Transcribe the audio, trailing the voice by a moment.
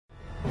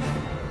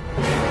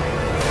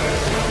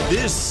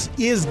This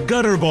is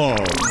Gutterball.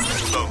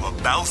 The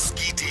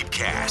Lebowski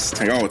Deepcast.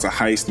 Like, oh, it's a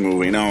heist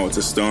movie. No, it's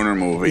a stoner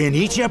movie. In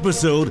each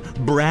episode,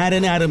 Brad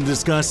and Adam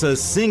discuss a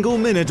single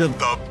minute of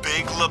The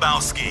Big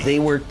Lebowski. They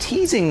were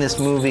teasing this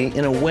movie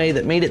in a way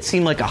that made it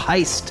seem like a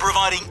heist.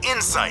 Providing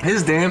insight.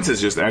 His dance is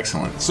just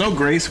excellent. So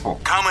graceful.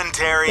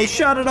 Commentary. They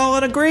shot it all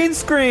on a green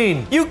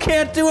screen. You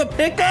can't do a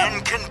pickup?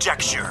 And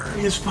conjecture.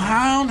 He has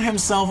found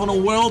himself in a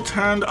world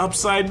turned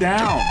upside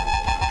down.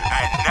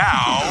 And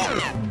now,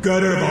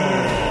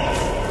 Gutterball.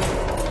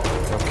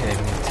 Okay,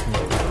 me too.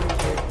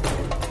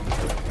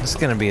 This is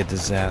gonna be a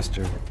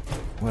disaster.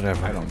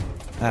 Whatever. I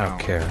don't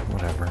care.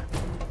 Whatever.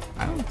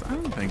 I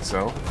don't think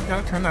so. You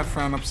gotta turn that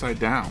frown upside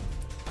down.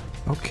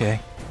 Okay.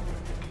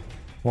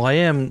 Well, I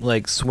am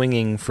like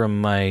swinging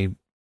from my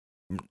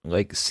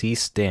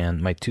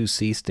C-stand, my two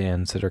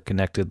C-stands that are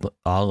connected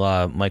a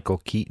la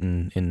Michael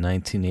Keaton in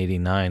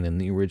 1989 in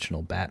the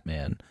original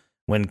Batman.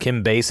 When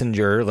Kim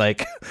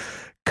Basinger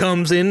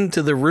comes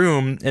into the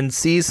room and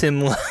sees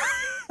him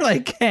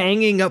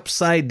hanging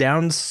upside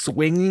down,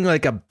 swinging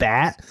like a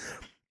bat,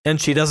 and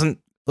she doesn't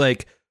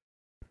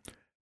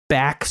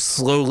back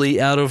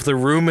slowly out of the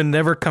room and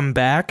never come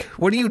back.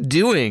 What are you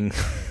doing?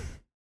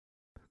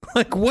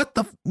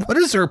 What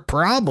is her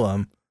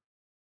problem?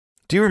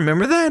 Do you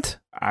remember that?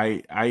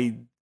 I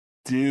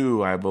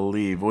do, I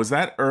believe. Was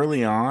that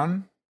early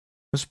on?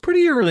 It was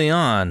pretty early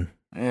on.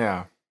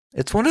 Yeah.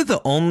 It's one of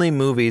the only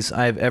movies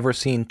I've ever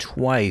seen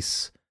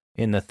twice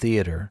in the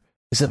theater.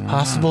 Is it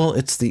possible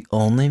it's the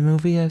only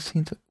movie I've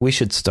seen? We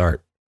should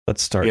start.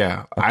 Let's start.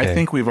 Yeah, Okay. I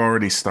think we've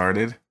already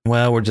started.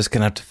 Well, we're just going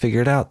to have to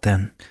figure it out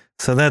then.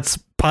 So that's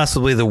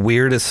possibly the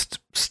weirdest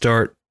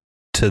start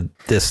to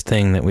this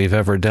thing that we've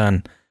ever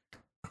done,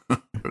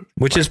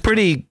 which is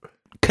pretty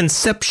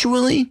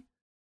conceptually,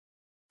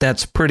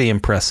 that's pretty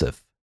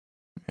impressive.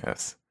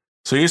 Yes.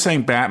 So you're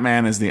saying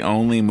Batman is the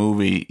only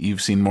movie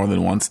you've seen more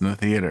than once in the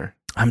theater?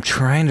 I'm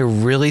trying to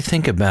really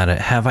think about it.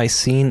 Have I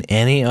seen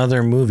any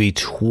other movie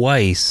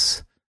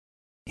twice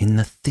in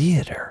the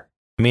theater?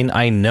 I mean,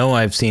 I know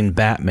I've seen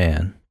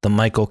Batman, the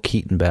Michael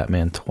Keaton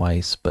Batman,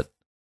 twice, but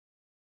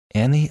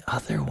any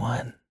other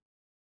one?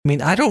 I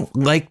mean, I don't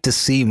like to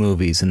see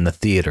movies in the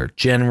theater,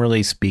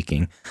 generally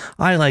speaking.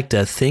 I like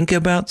to think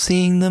about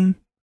seeing them.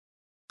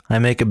 I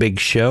make a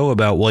big show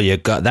about,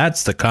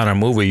 that's the kind of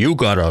movie you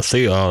gotta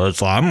see.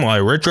 I'm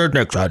like Richard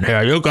Nixon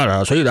here. You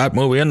gotta see that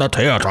movie in the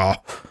theater.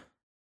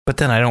 But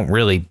then I don't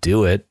really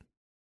do it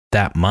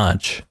that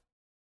much.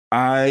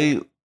 I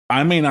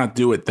may not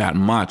do it that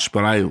much,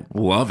 but I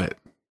love it.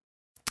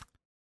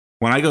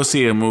 When I go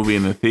see a movie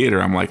in the theater,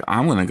 I'm like,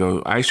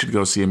 I should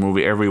go see a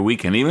movie every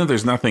weekend. Even if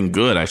there's nothing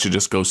good, I should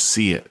just go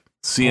see it.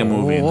 See a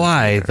movie.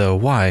 Why, though?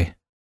 Why?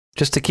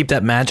 Just to keep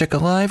that magic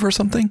alive or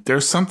something?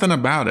 There's something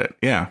about it,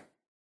 yeah.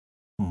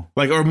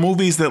 Or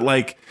movies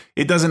that,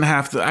 it doesn't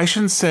have to, I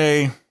shouldn't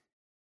say,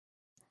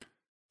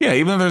 yeah,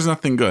 even if there's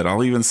nothing good,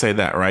 I'll even say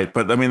that, right?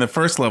 But, I mean, the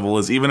first level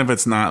is, even if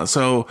it's not,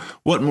 so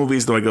what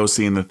movies do I go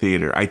see in the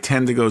theater? I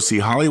tend to go see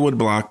Hollywood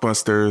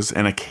blockbusters,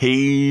 and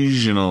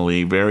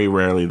occasionally, very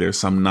rarely, there's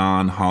some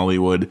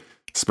non-Hollywood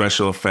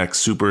special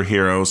effects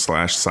superhero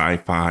 /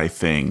 sci-fi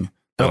thing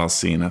that I'll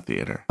see in a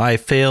theater. I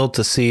failed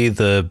to see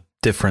the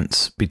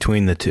difference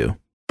between the two.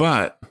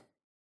 But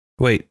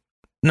wait,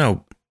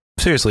 no,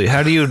 seriously,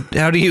 how do you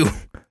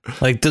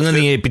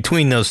delineate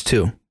between those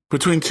two?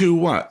 Between two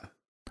what?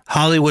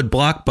 Hollywood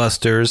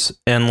blockbusters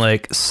and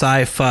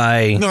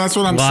sci-fi. No, that's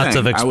what I'm lots saying.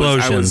 Of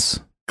explosions. I was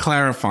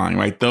clarifying,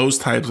 right? Those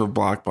types of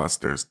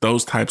blockbusters,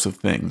 those types of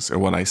things are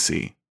what I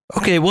see.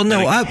 Okay, well,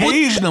 no.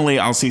 Occasionally,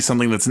 I'll see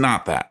something that's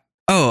not that.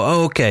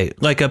 Oh, okay,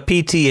 like a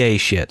PTA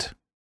shit.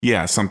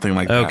 Yeah, something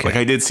like that. Okay.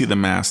 I did see The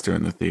Master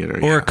in the theater.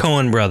 Or a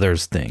Coen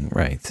Brothers thing,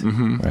 right?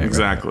 Mm-hmm, right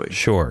exactly. Right.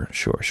 Sure.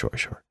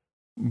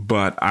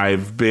 But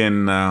I've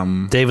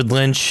been... David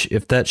Lynch,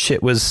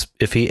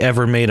 if he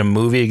ever made a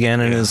movie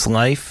again in his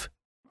life,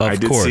 of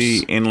course. I did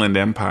see Inland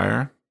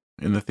Empire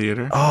in the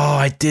theater. Oh,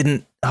 I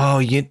didn't. Oh,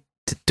 did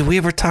we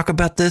ever talk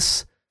about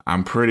this?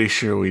 I'm pretty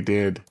sure we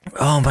did.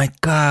 Oh my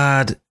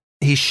God.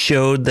 He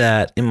showed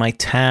that in my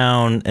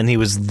town, and he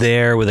was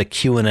there with a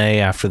Q&A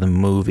after the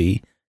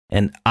movie,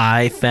 and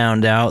I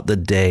found out the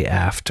day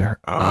after.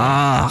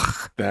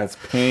 That's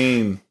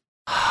pain.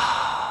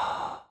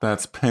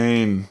 That's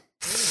pain.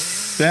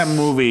 That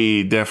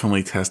movie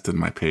definitely tested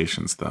my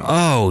patience, though.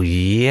 Oh,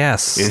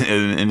 yes.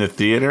 In the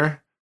theater?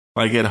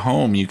 At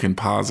home, you can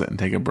pause it and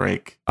take a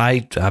break. I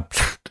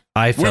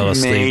fell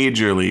asleep. We're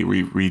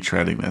majorly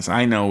retreading this.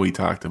 I know we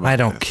talked about I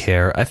don't this.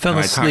 care. I fell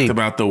asleep. I talked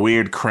about the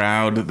weird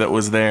crowd that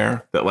was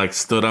there that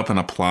stood up and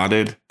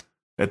applauded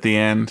at the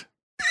end.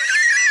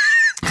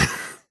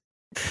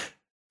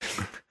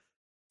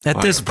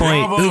 At this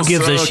point, who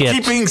gives a shit?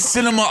 Keeping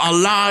cinema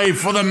alive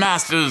for the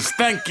masses.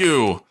 Thank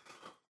you.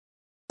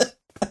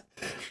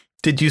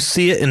 Did you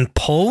see it in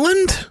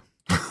Poland?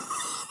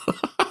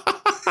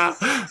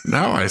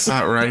 No, I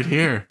saw it right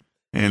here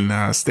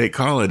in State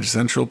College,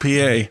 Central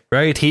PA.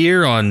 Right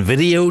here on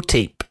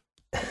videotape.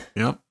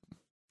 Yep.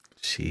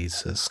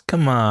 Jesus,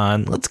 come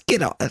on. Let's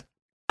get on.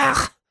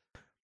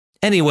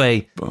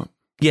 Anyway,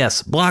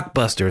 yes,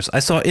 blockbusters. I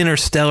saw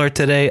Interstellar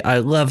today. I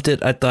loved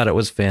it. I thought it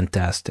was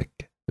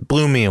fantastic. It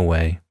blew me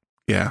away.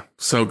 Yeah,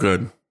 so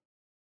good.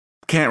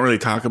 Can't really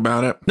talk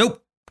about it.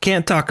 Nope,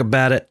 can't talk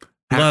about it.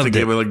 Have Loved to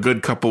give it. it a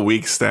good couple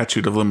weeks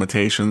statute of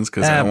limitations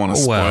because I don't want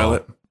to spoil well,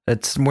 it.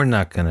 It's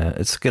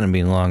gonna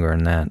be longer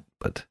than that.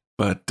 But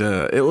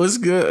it was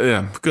good.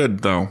 Yeah, good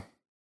though.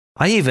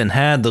 I even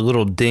had the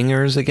little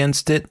dingers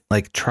against it.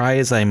 Like, try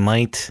as I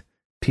might,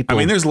 people. I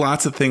mean, there's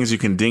lots of things you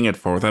can ding it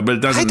for, but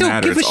it doesn't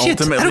matter. Give a It's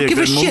shit. ultimately I don't a give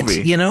good a shit.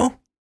 movie. You know,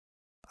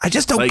 I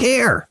just don't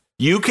care.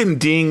 You can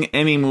ding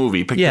any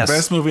movie. Pick Yes. the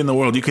best movie in the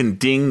world. You can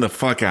ding the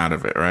fuck out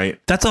of it, right?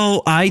 That's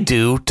all I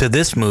do to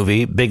this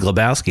movie, Big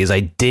Lebowski, is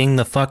I ding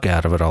the fuck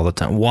out of it all the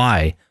time.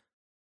 Why?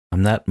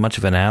 I'm that much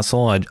of an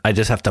asshole. I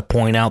just have to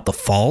point out the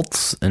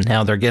faults and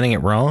how they're getting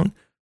it wrong.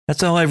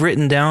 That's all I've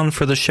written down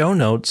for the show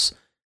notes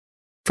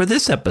for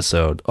this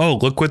episode. Oh,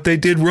 look what they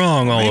did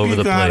wrong all over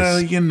the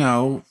place. You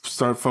gotta,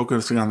 start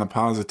focusing on the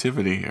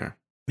positivity here.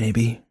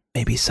 Maybe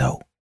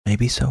so.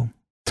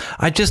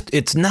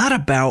 It's not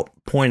about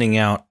pointing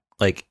out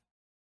like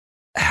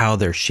how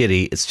they're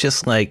shitty. It's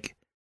just like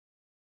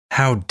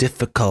how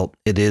difficult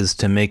it is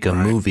to make a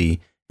movie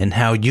and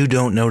how you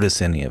don't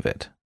notice any of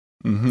it.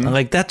 Mm-hmm.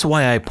 Like, that's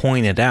why I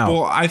pointed out.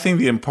 Well, I think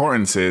the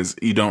importance is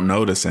you don't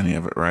notice any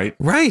of it, right?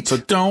 Right. So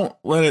don't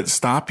let it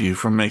stop you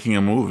from making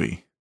a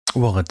movie.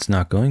 Well, it's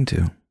not going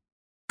to.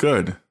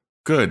 Good.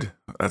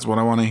 That's what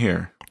I want to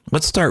hear.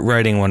 Let's start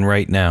writing one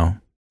right now.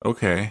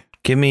 Okay.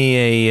 Give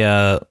me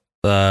a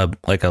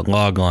like a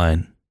log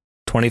line,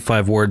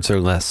 25 words or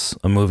less.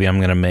 A movie I'm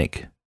gonna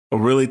make. A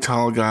really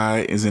tall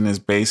guy is in his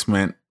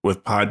basement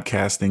with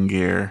podcasting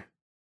gear,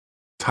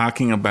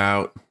 talking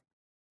about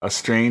a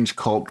strange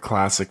cult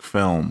classic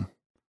film,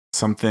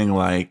 something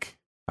like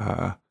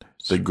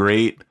The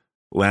Great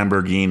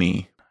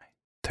Lamborghini.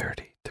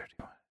 30,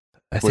 31.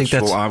 Which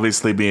will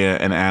obviously be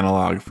an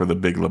analog for The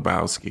Big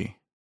Lebowski.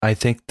 I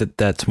think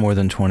that's more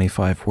than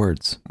 25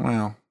 words.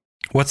 Well,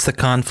 what's the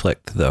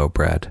conflict, though,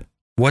 Brad?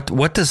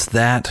 What does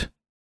that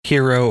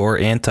hero or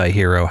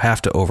anti-hero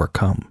have to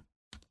overcome?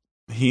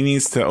 He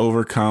needs to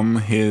overcome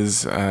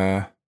his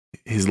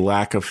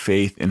lack of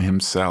faith in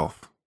himself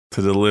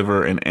to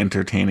deliver an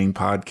entertaining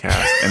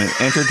podcast, and an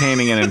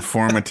entertaining and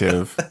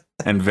informative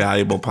and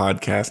valuable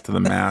podcast to the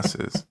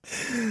masses.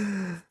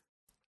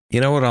 You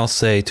know what I'll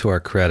say to our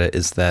credit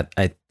is that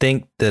I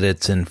think that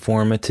it's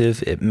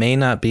informative. It may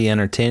not be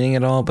entertaining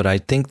at all, but I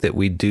think that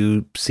we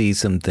do see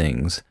some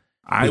things.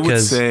 I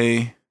would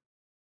say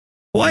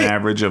an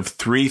average of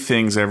 3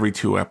 things every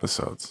 2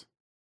 episodes.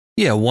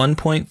 Yeah,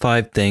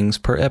 1.5 things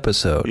per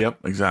episode. Yep,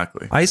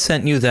 exactly. I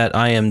sent you that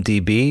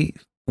IMDb,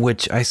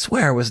 which I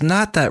swear was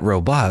not that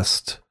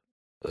robust,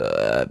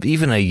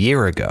 even a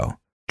year ago.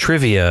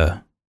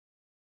 Trivia,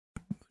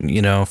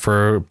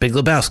 for Big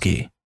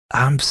Lebowski.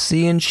 I'm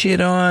seeing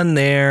shit on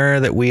there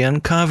that we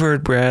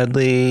uncovered,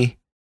 Bradley.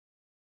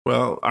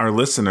 Well, our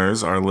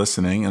listeners are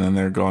listening, and then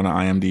they're going to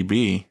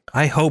IMDb.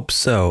 I hope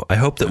so. I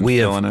hope that we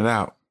have filling it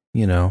out.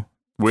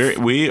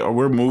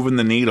 We're moving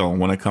the needle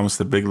when it comes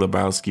to Big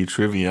Lebowski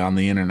trivia on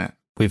the internet.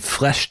 We've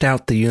fleshed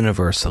out the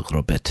universe a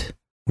little bit.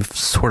 We've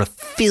sort of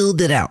filled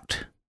it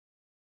out.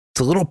 It's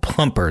a little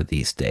plumper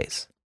these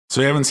days.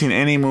 So you haven't seen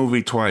any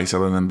movie twice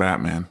other than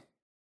Batman?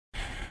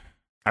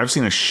 I've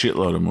seen a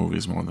shitload of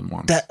movies more than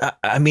once.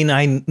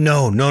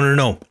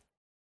 No.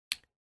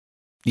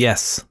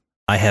 Yes,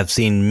 I have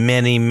seen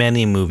many,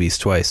 many movies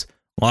twice.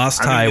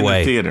 Lost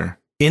Highway.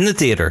 In the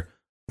theater.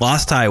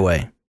 Lost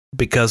Highway.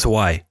 Because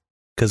why?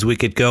 Because we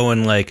could go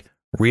and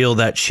reel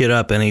that shit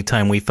up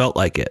anytime we felt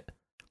like it.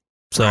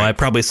 So I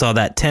probably saw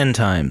that 10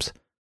 times.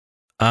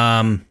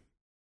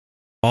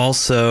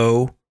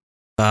 Also,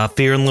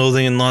 Fear and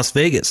Loathing in Las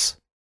Vegas.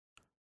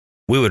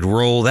 We would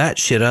roll that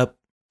shit up.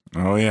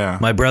 Oh, yeah.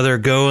 My brother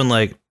would go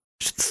and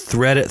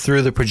thread it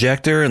through the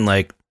projector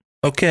and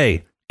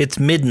okay, it's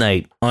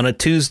midnight on a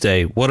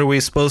Tuesday. What are we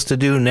supposed to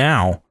do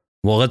now?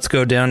 Well, let's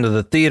go down to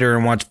the theater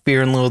and watch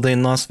Fear and Loathing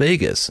in Las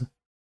Vegas.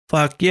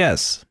 Fuck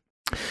yes.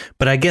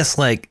 But I guess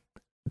the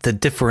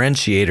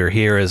differentiator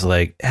here is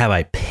have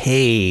I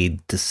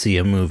paid to see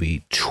a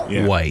movie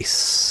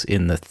twice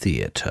in the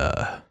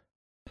theater?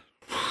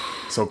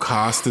 So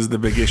cost is the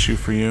big issue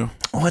for you?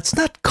 Well, it's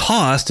not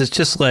cost. It's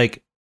just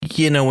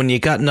when you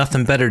got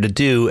nothing better to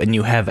do and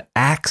you have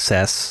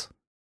access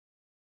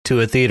to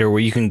a theater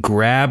where you can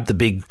grab the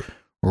big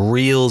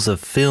reels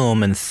of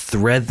film and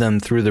thread them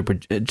through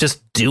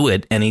just do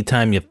it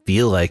anytime you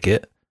feel like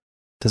it.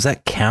 Does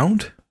that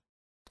count?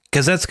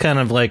 Because that's kind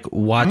of like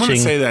watching. I'm going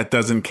to say that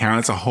doesn't count.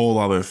 It's a whole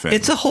other thing.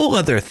 It's a whole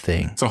other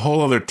thing. It's a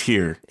whole other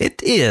tier.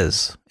 It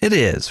is. It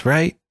is,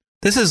 right?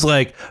 This is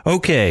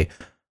okay,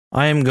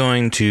 I am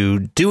going to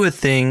do a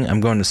thing. I'm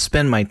going to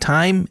spend my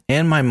time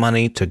and my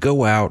money to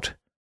go out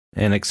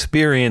and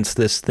experience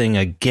this thing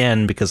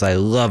again because I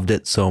loved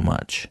it so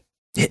much.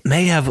 It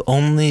may have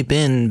only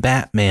been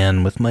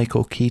Batman with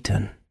Michael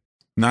Keaton.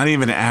 Not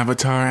even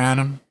Avatar,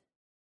 Adam?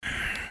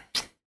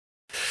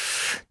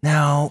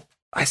 Now,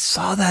 I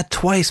saw that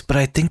twice, but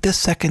I think the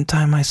second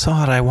time I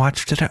saw it, I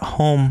watched it at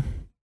home.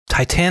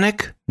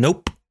 Titanic?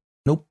 Nope.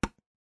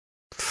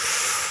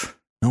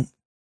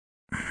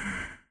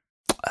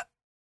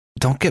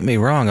 don't get me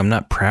wrong, I'm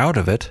not proud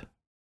of it.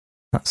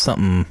 Not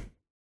something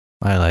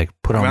I like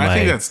put on my... I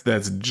think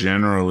that's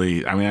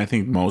generally... I mean, I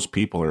think most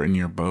people are in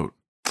your boat.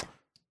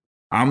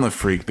 I'm the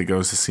freak that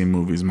goes to see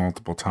movies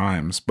multiple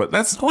times, but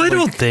that's... Oh, I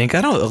don't think.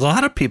 A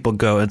lot of people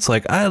go, it's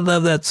like, I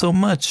love that so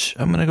much.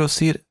 I'm going to go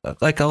see it.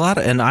 Like a lot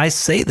of... And I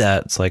say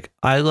that. It's like,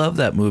 I love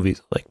that movie.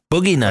 Like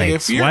Boogie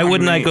Nights. Why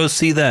wouldn't I go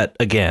see that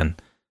again?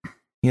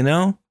 You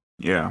know?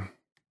 Yeah.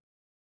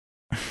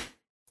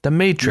 The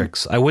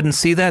Matrix. I wouldn't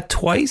see that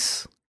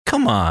twice?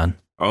 Come on.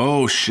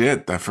 Oh,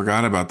 shit. I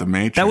forgot about The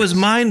Matrix. That was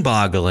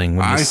mind-boggling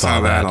when I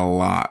saw that a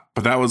lot.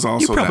 But that was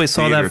also... You probably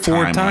saw that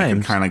 4 times. I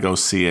could kind of go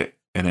see it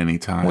at any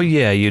time. Well,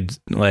 yeah, you'd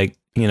like,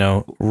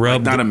 rub...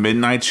 Like not a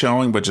midnight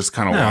showing, but just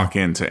kind of walk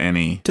into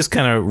any... Just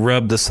kind of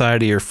rub the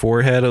side of your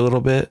forehead a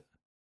little bit.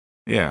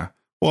 Yeah.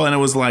 Well, and it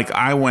was like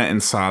I went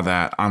and saw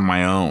that on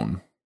my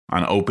own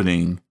on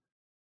opening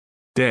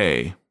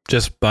day.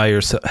 Just by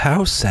yourself.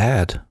 How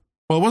sad.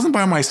 Well, it wasn't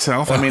by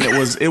myself. I mean,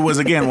 it was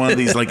again one of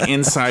these like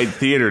inside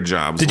theater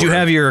jobs. Did you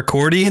have your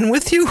accordion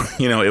with you?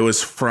 It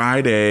was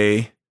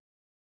Friday.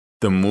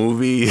 The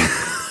movie,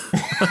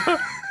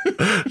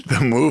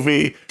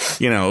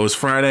 it was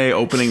Friday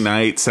opening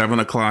night.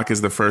 7:00 is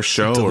the first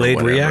show.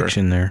 Delayed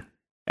reaction there.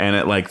 And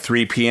at like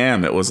 3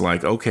 p.m., it was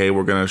like, okay,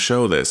 we're going to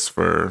show this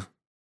for,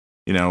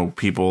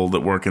 people that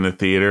work in the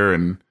theater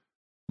and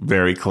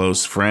very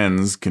close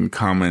friends can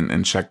come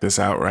and check this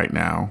out right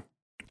now.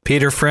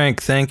 Peter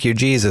Frank, thank you,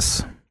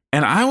 Jesus.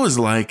 And I was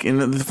like,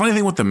 and the funny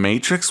thing with The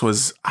Matrix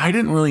was I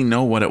didn't really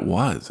know what it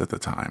was at the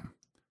time.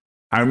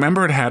 I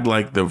remember it had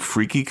like the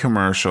freaky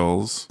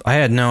commercials. I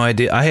had no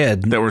idea.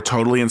 That were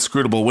totally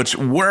inscrutable, which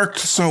worked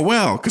so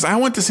well because I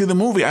went to see the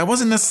movie. I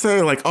wasn't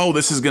necessarily like, oh,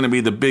 this is going to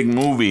be the big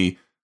movie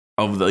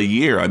of the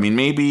year. I mean,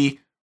 maybe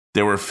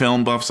there were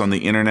film buffs on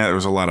the internet. There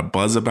was a lot of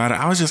buzz about it.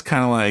 I was just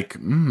kind of like,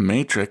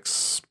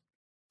 Matrix.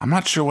 I'm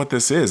not sure what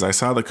this is. I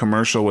saw the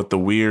commercial with the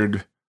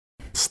weird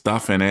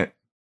stuff in it,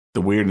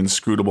 the weird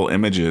inscrutable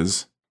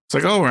images. It's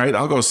like, all right,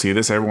 I'll go see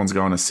this. Everyone's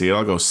going to see it.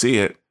 I'll go see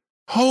it.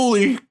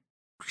 Holy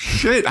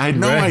shit, I had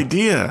no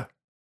idea.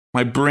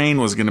 My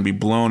brain was going to be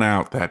blown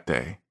out that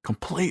day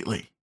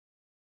completely.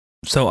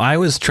 So I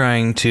was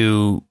trying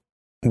to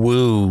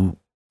woo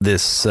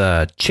this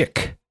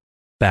chick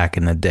back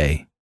in the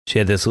day. She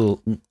had this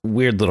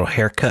weird little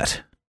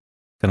haircut.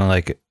 Kind of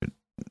like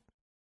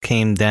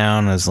came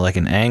down as like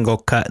an angle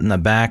cut in the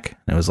back.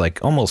 It was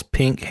like almost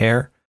pink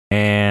hair.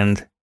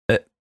 And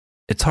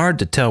it's hard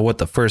to tell what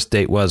the first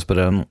date was, but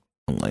I'm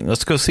like,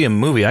 let's go see a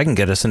movie. I can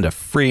get us into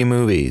free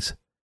movies.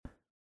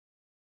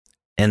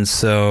 And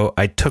so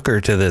I took her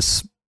to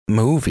this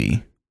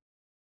movie,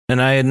 and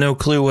I had no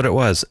clue what it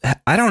was.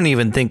 I don't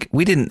even think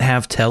we didn't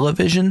have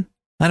television.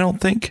 I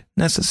don't think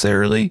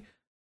necessarily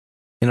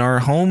in our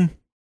home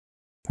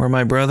where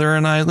my brother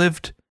and I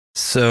lived.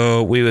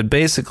 So we would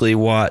basically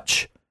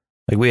watch,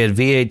 like we had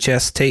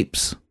VHS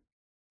tapes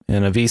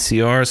and a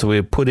VCR. So we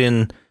would put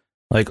in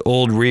like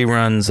old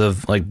reruns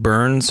of like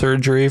burn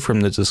surgery from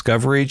the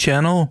Discovery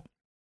Channel,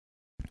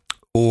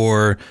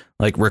 or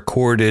like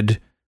recorded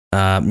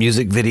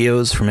music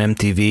videos from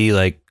MTV,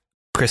 like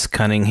Chris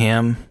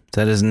Cunningham. Is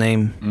that his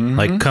name? Mm-hmm,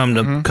 like Come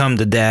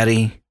to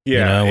Daddy.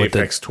 Yeah,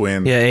 Aphex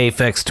Twin. Yeah,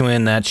 Aphex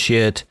Twin, that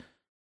shit.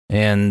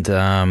 And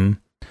some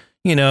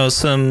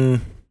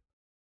 3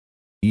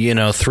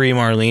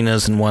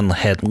 Marlenas and 1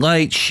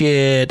 headlight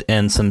shit,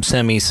 and some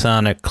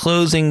Semisonic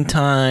Closing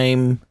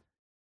Time.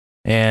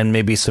 And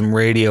maybe some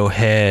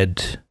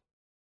Radiohead,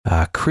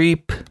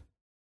 Creep,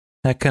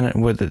 that kind of,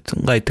 with it,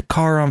 Light the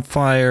Car on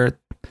Fire.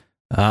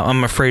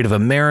 I'm Afraid of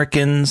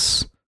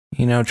Americans,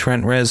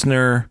 Trent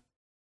Reznor,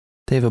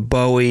 David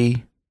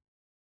Bowie.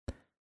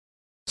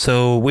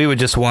 So we would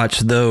just watch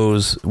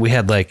those. We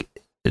had like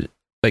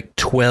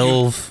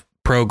 12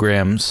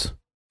 programs.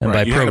 And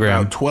right, by program,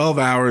 had about 12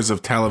 hours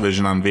of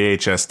television on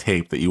VHS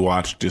tape that you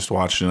watched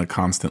in a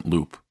constant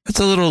loop. It's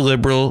a little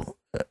liberal.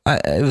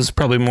 It was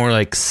probably more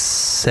like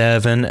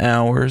 7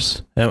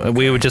 hours.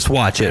 We would just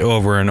watch it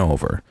over and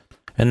over.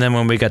 And then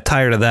when we got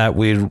tired of that,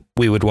 we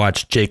would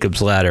watch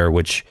Jacob's Ladder,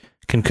 which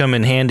can come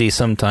in handy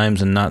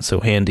sometimes and not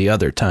so handy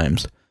other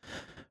times.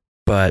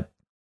 But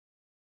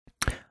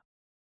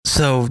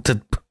so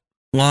the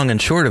long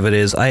and short of it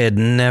is I had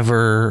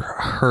never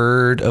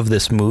heard of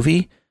this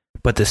movie,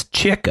 but this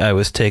chick I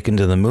was taking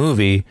to the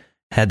movie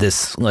had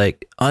this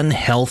like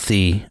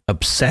unhealthy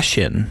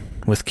obsession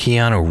with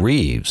Keanu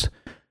Reeves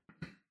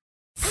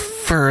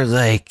for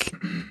like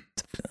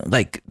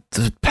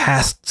the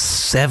past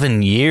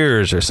 7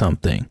 years or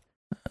something.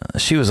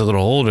 She was a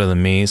little older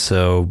than me,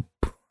 so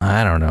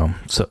I don't know.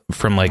 So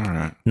from like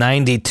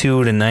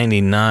 92 to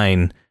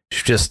 99,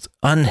 she's just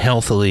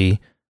unhealthily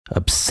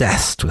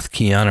obsessed with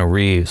Keanu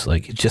Reeves.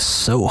 Like, just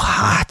so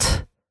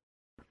hot.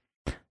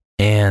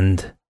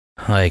 And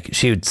like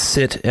she would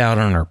sit out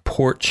on her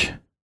porch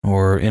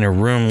or in a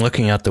room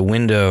looking out the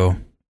window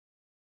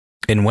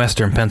in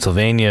Western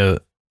Pennsylvania,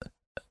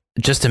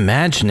 just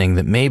imagining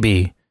that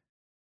maybe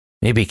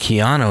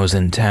Keanu's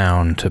in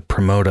town to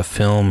promote a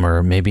film,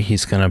 or maybe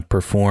he's going to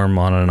perform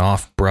on an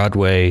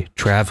off-Broadway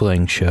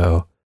traveling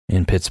show.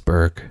 in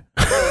Pittsburgh.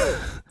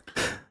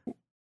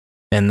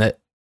 And that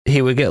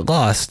he would get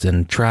lost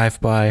and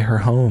drive by her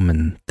home,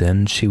 and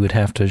then she would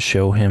have to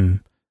show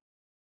him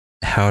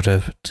how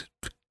to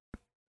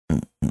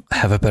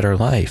have a better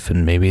life,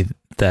 and maybe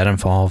that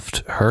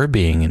involved her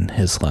being in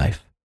his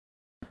life.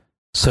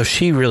 So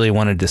she really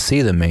wanted to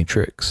see The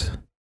Matrix,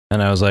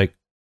 and I was like,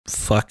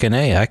 fucking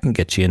A, I can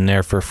get you in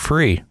there for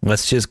free.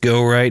 Let's just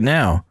go right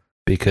now.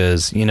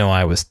 Because, you know,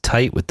 I was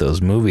tight with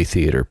those movie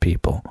theater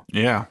people.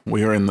 Yeah,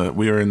 we were in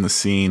the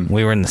scene.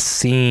 We were in the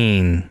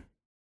scene.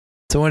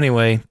 So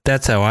anyway,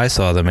 that's how I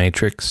saw The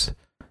Matrix.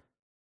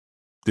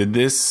 Did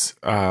this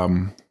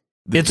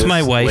It's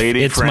my wife.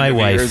 lady It's friend my of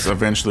wife. yours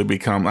eventually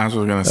become, that's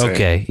what I was going to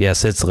say. Okay,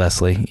 yes, it's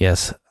Leslie.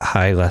 Yes.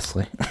 Hi,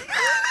 Leslie.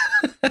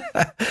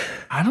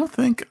 I don't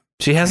think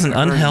She has an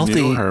I ever unhealthy...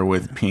 knew her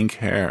with pink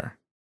hair.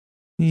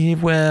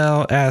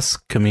 Well,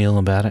 ask Camille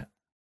about it.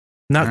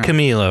 Not All right.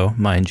 Camilo,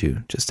 mind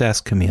you. Just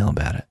ask Camille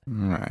about it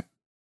All right.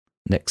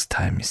 next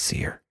time you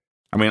see her.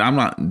 I mean, I'm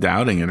not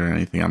doubting it or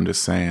anything. I'm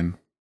just saying.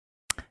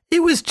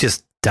 It was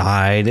just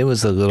dyed. It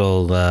was a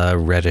little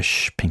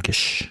reddish,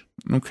 pinkish.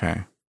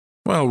 Okay.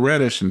 Well,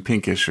 reddish and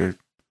pinkish are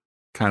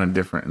kind of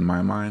different in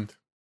my mind.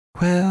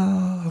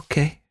 Well,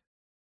 okay.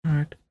 All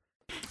right.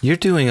 You're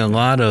doing a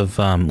lot of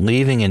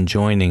leaving and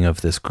joining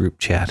of this group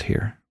chat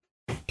here.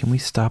 Can we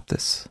stop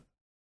this?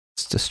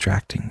 It's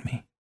distracting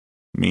me.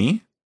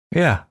 Me?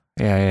 Yeah.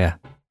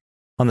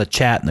 On the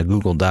chat in the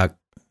Google Doc.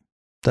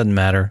 Doesn't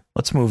matter.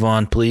 Let's move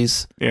on,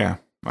 please. Yeah.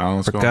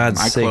 Let's For go. God's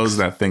I sakes. closed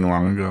that thing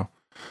long ago.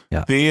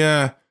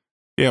 Yeah.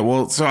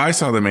 Well, so I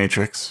saw The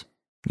Matrix.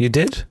 You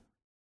did?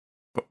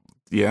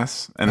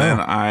 Yes. And then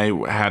I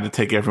had to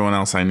take everyone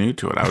else I knew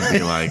to it. I would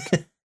be like,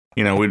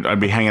 you know, I'd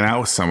be hanging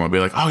out with someone. I'd be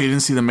like, oh, you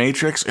didn't see The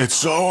Matrix? It's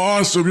so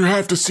awesome. You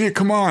have to see it.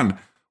 Come on.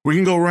 We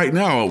can go right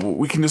now.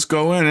 We can just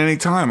go in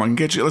anytime. I can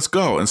get you. Let's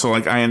go. And so,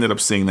 like, I ended up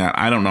seeing that.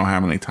 I don't know how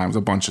many times,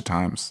 a bunch of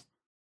times.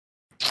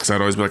 Because I'd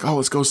always be like, oh,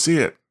 let's go see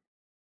it.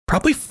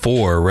 Probably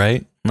 4,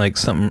 right? Like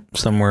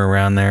somewhere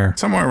around there.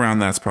 Somewhere around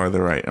that's probably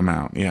the right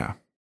amount. Yeah.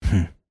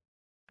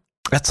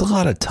 That's a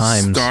lot of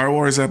times. Star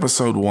Wars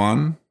Episode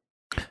 1.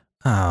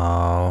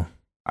 Oh.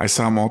 I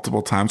saw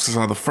multiple times. I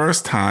saw the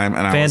first time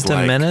and I was Phantom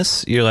like,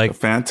 Menace? You're like, The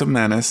Phantom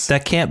Menace.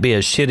 that can't be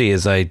as shitty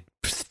as I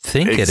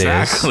think it is.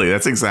 Exactly.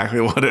 That's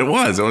exactly what it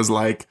was. It was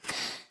like,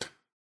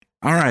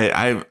 all right,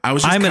 I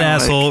was just I'm an kinda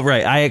asshole. like-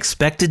 Right. I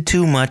expected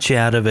too much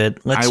out of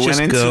it. Let's I went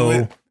just into go.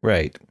 it-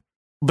 Right.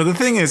 But the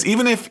thing is,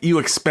 even if you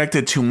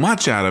expected too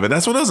much out of it,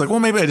 that's what I was like, well,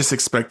 maybe I just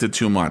expected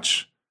too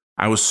much.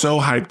 I was so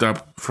hyped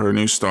up for a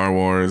new Star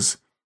Wars.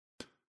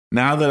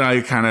 Now that I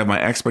kind of have my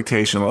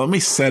expectation, let me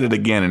set it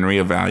again and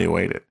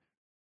reevaluate it.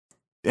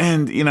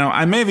 And, you know,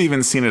 I may have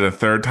even seen it a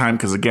third time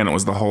because, again, it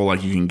was the whole,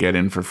 like, you can get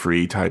in for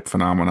free type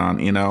phenomenon,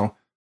 you know?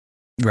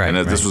 Right. And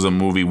that this right. was a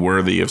movie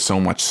worthy of so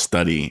much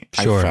study,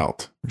 Sure. I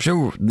felt.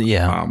 Sure.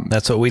 Yeah.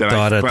 that's what we that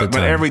thought at the but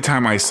time. every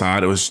time I saw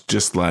it, it was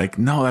just like,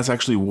 no, that's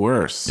actually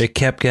worse. It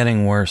kept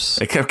getting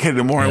worse. It kept getting,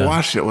 the more I Yeah.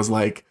 watched it, it was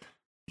like,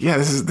 yeah,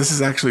 this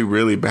is actually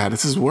really bad.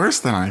 This is worse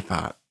than I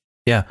thought.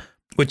 Yeah.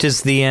 Which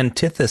is the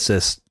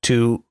antithesis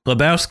to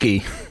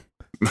Lebowski,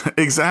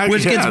 Exactly.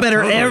 which gets yeah, better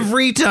totally.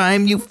 every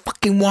time you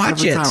fucking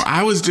watch Every it. time.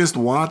 I was just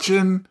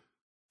watching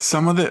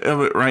some of it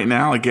right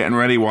now, like getting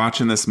ready,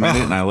 watching this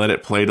minute, and I let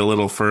it play a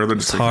little further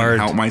just to kind hard. of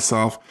help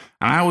myself.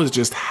 And I was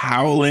just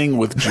howling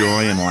with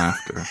joy and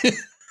laughter.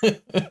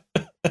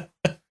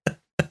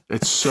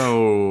 It's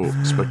so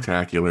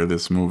spectacular,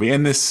 this movie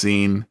and this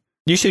scene.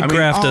 You should I mean,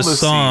 craft all a the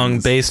song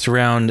scenes. based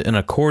around an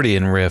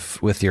accordion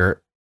riff with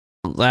your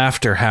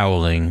laughter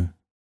howling,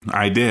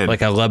 I did.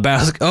 like a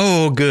Lebowski.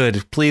 Oh,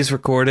 good. Please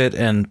record it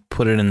and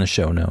put it in the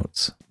show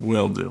notes.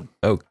 Will do.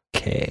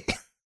 Okay.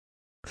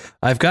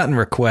 I've gotten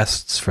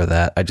requests for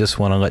that. I just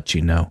want to let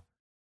you know.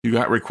 You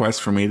got requests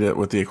for me to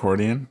with the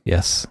accordion?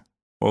 Yes.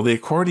 Well, the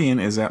accordion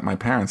is at my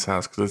parents'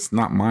 house because it's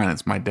not mine;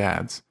 it's my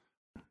dad's.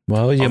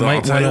 Well, you Although might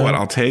I'll tell you wanna- what,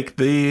 I'll take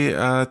the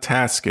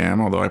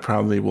Tascam, although I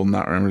probably will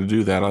not remember to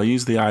do that. I'll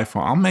use the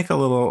iPhone. I'll make a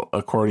little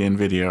accordion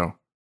video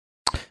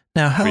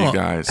Now, for you how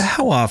guys.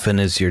 often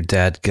is your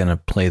dad gonna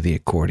play the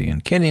accordion?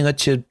 Can he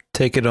let you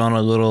take it on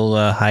a little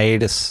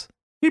hiatus?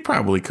 He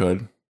probably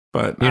could,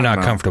 but You're I not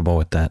don't know. comfortable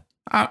with that.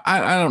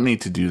 I don't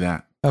need to do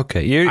that.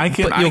 Okay, But you'll I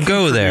can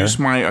go there. produce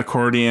my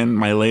accordion,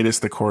 my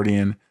latest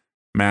accordion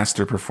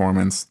master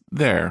performance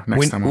there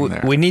next time I'm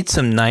there. We need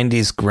some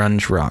 90s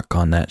grunge rock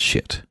on that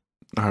shit.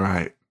 All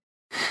right.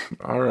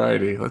 All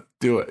righty. Let's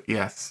do it.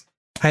 Yes.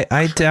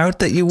 I doubt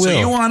that you will. So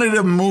you wanted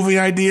a movie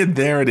idea?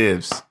 There it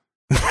is.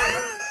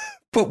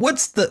 But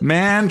what's the...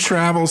 Man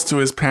travels to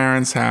his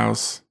parents'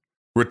 house,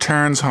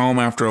 returns home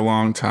after a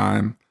long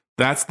time.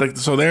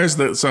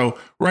 So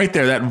right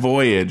there, that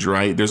voyage,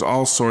 right? There's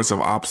all sorts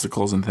of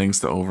obstacles and things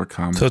to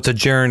overcome. So it's a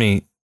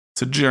journey.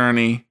 It's a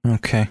journey.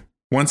 Okay.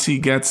 Once he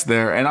gets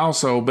there, and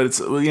also, but it's,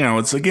 you know,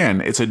 it's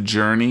a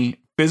journey,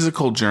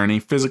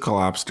 physical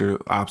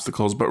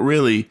obstacles, but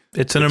really,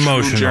 It's an the true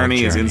emotional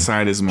journey is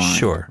inside his mind.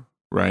 Sure.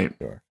 Right?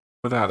 Sure.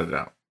 Without a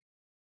doubt.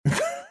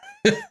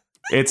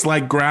 It's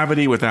like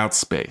gravity without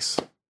space.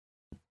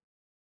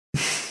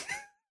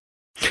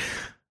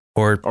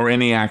 or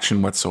any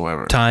action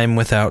whatsoever. time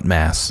without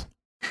mass.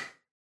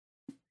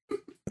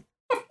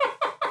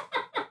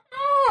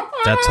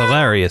 That's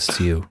hilarious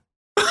to you.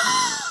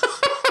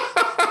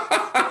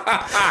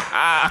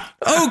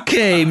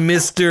 Okay,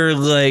 Mr.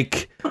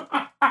 like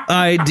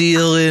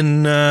ideal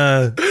in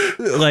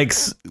like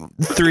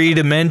 3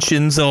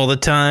 dimensions all the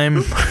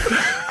time.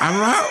 I'm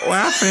not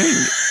laughing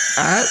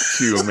at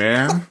you,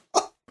 man.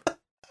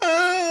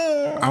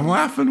 I'm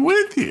laughing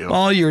with you.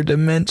 All your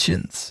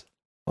dimensions.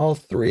 All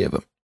 3 of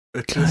them.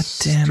 It God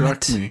just damn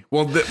struck it. me.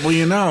 Well,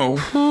 you know,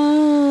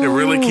 it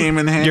really came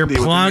in handy. Your with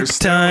Planck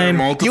time.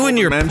 multiple You and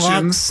your Planck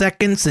dimensions.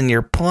 seconds and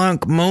your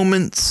Planck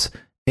moments.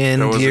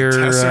 And There was your a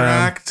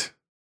tesseract,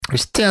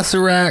 there's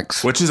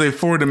tesseracts. which is a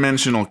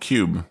 4-dimensional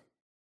cube,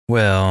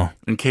 Well,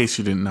 in case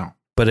you didn't know.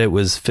 but it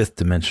was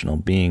 5th-dimensional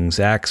beings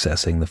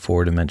accessing the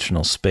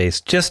 4-dimensional space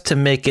just to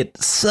make it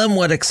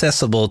somewhat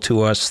accessible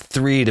to us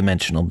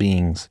 3-dimensional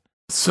beings.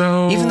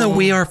 So Even though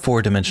we are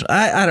 4-dimensional,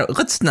 I don't.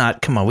 Let's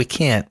not. Come on, we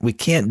can't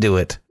do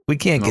it. We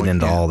can't get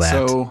into all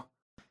that.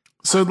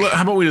 So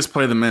how about we just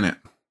play the minute?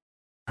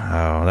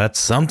 Oh, that's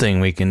something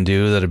we can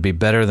do that'd be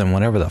better than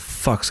whatever the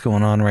fuck's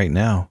going on right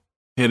now.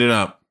 Hit it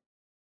up.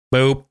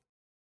 Boop.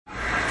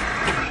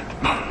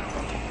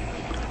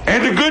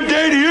 And a good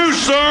day to you,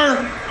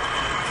 sir.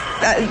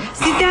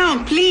 Sit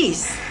down,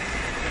 please.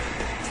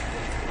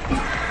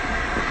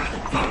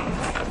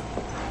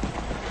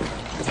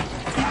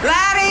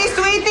 Larry,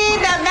 sweetie,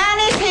 the man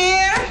is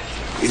here.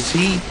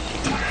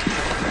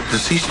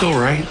 Does he still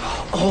write?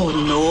 Oh,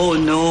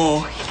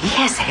 no. He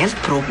has health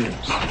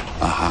problems.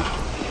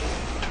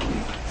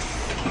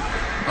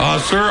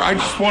 Sir, I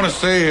just want to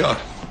say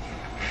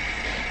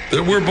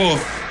that we're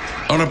both,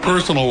 on a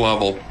personal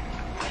level,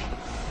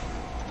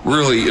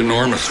 really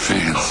enormous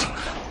fans.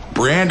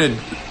 Brandon,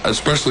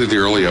 especially the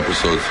early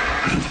episodes,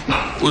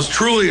 was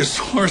truly a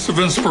source of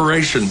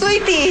inspiration.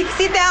 Sweetie,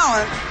 sit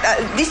down.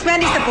 This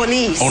man is the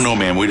police. Oh, no,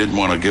 ma'am. We didn't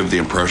want to give the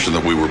impression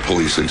that we were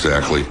police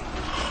exactly.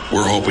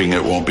 We're hoping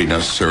it won't be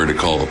necessary to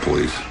call the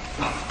police.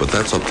 But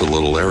that's up to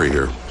little Larry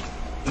here.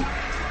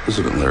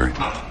 Isn't it, Larry?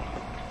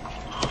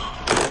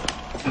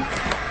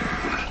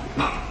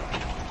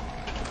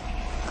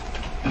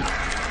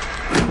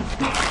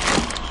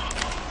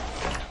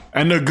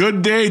 And a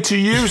good day to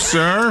you,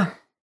 sir.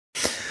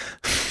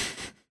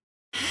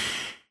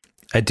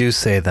 I do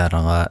say that a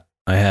lot.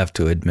 I have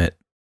to admit.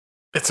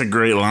 It's a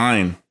great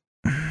line.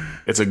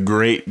 It's a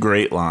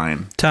great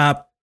line.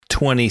 Top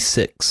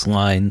 26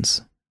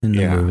 lines in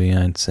the movie,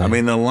 I'd say. I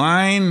mean, the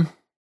line,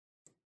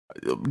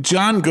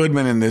 John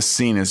Goodman in this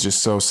scene is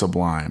just so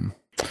sublime.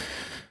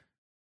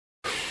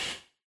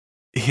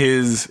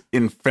 His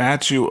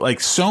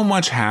like so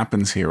much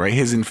happens here, right?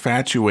 His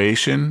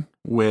infatuation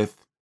with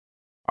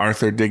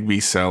Arthur Digby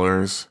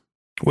Sellers.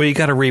 Well, you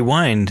got to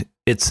rewind.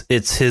 It's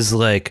his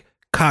like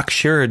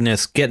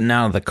cocksureness getting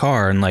out of the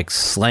car and like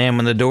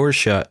slamming the door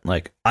shut.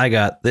 Like, I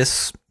got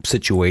this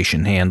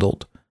situation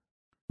handled,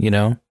 you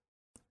know?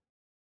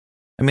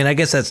 I mean, I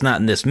guess that's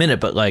not in this minute,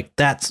 but like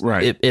that's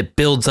right. It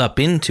builds up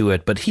into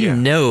it, but he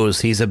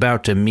knows he's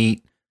about to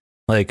meet,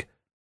 like,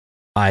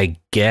 I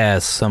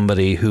guess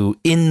somebody who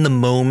in the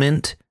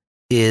moment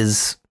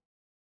is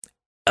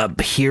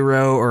a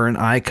hero or an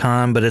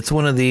icon, but it's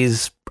one of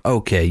these,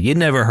 okay, you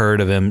never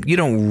heard of him. You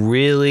don't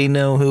really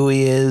know who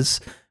he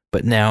is,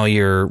 but now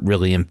you're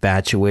really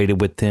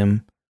infatuated with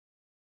him.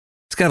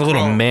 He's got a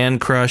little man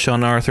crush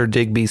on Arthur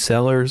Digby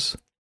Sellers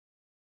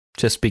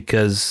just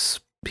because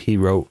he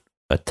wrote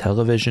a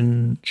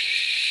television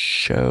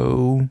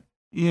show.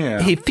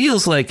 Yeah. He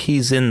feels like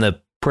he's in the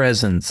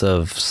presence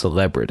of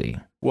celebrity.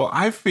 Well,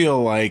 I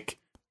feel like,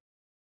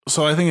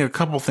 so I think a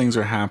couple things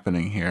are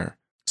happening here.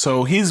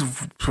 So he's,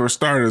 for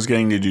starters,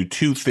 getting to do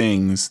 2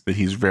 things that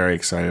he's very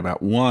excited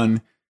about.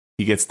 One,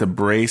 he gets to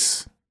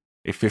brace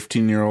a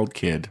 15-year-old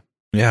kid.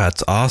 Yeah,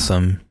 it's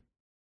awesome.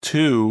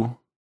 2,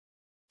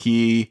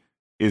 he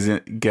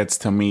gets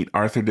to meet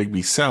Arthur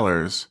Digby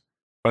Sellers.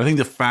 But I think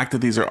the fact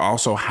that these are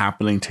also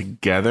happening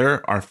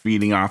together are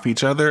feeding off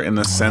each other in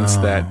the sense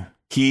that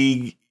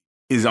he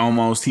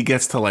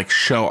gets to like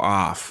show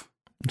off.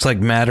 It's like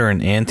matter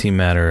and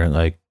antimatter,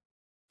 like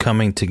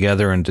coming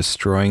together and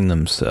destroying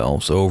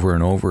themselves over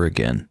and over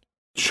again.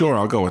 Sure,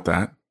 I'll go with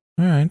that.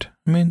 All right.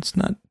 I mean, it's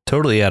not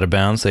totally out of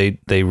bounds.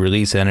 They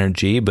release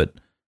energy, but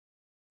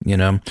you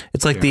know,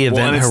 it's like the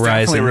event it's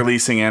horizon. Definitely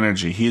releasing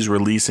energy. He's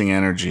releasing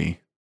energy,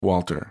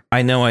 Walter.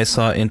 I know I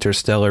saw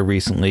Interstellar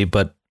recently,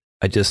 but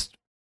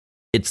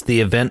it's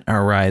the event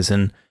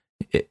horizon.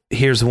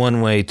 Here's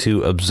one way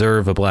to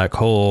observe a black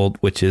hole,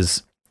 which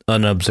is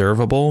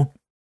unobservable,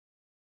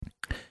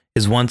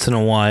 is once in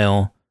a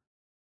while,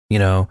 you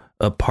know,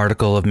 a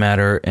particle of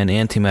matter and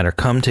antimatter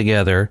come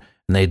together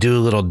and they do a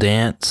little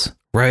dance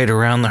right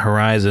around the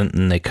horizon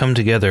and they come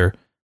together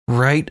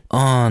right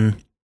on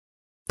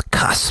the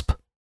cusp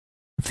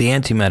of the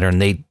antimatter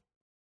and they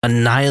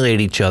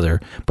annihilate each other.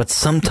 But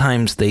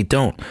sometimes they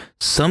don't.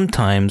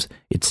 Sometimes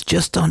it's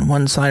just on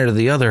one side or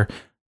the other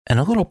and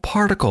a little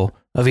particle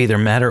of either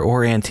matter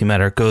or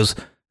antimatter goes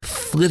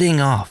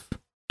flitting off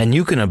and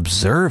you can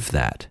observe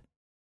that.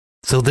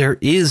 So there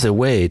is a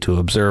way to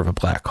observe a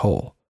black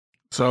hole.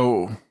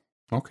 So,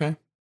 okay.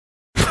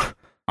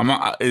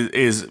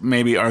 Is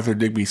maybe Arthur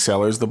Digby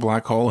Sellers the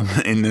black hole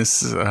in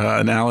this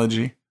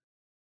analogy?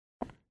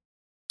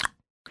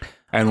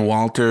 And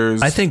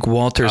Walter's, I think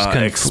Walter's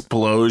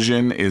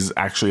explosion is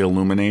actually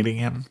illuminating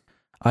him.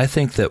 I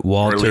think that Or at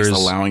Walter's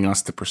least allowing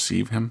us to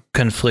perceive him.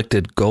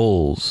 conflicted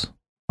goals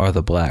are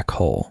the black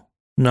hole.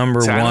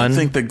 Number See, one, I don't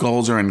think the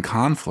goals are in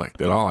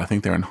conflict at all. I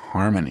think they're in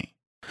harmony.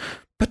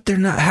 but they're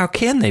not. How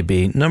can they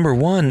be? Number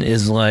one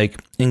is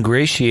like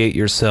ingratiate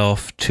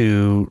yourself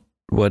to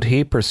what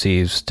he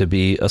perceives to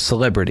be a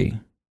celebrity.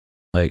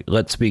 Like,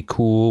 let's be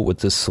cool with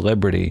this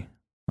celebrity.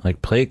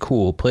 Like, play it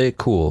cool.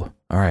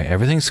 All right,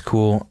 everything's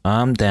cool.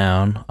 I'm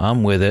down.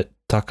 I'm with it.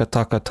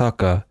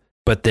 Taka.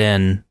 But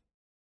then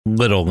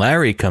little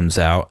Larry comes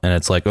out and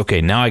it's like,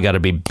 okay, now I got to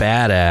be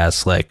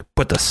badass. Like,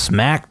 put the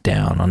smack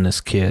down on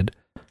this kid.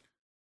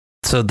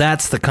 So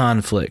that's the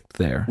conflict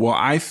there. Well,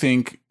 I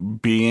think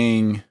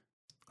being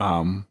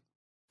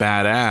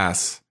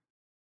badass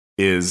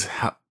is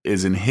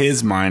in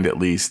his mind, at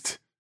least,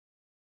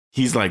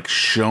 he's like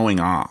showing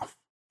off.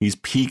 He's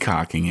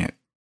peacocking it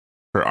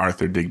for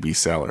Arthur Digby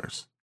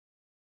Sellers.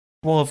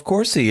 Well, of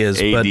course he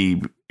is.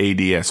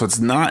 ADS. So it's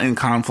not in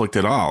conflict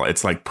at all.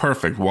 It's like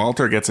perfect.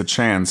 Walter gets a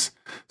chance.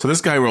 So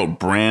this guy wrote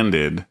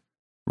Branded,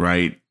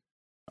 right?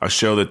 A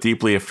show that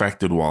deeply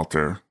affected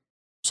Walter,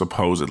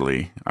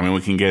 supposedly. I mean,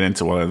 we can get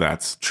into whether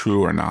that's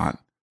true or not.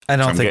 I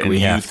don't think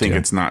we have to. You think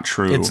it's not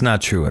true? It's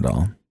not true at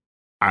all.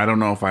 I don't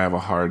know if I have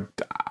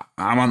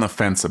I'm on the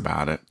fence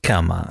about it.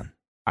 Come on.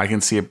 I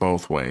can see it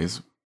both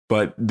ways.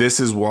 But this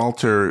is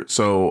Walter.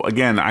 So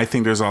again, I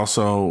think there's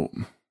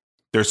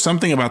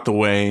something about the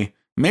way,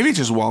 maybe it's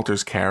just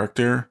Walter's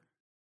character.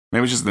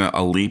 Maybe it's just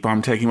a leap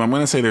I'm taking. But I'm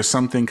going to say there's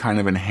something kind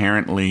of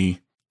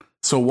inherently.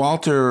 So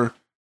Walter,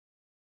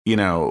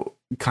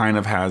 kind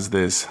of has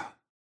this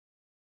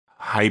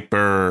I'm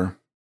going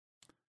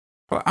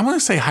to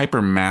say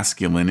hyper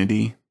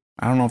masculinity.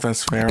 I don't know if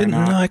that's fair or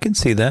not. No, I can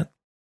see that.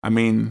 I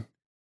mean,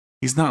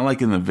 he's not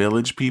like in The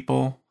Village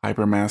people,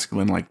 hyper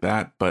masculine like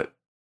that, but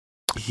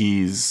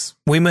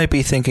we might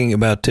be thinking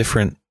about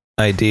different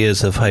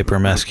ideas of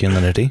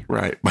hypermasculinity.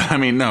 Right. But I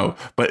mean, no.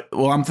 But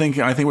I think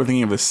we're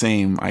thinking of the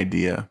same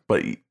idea.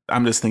 But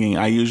I'm just thinking,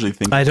 I usually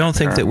think. I don't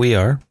think that we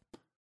are.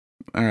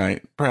 All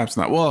right. Perhaps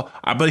not. Well,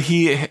 but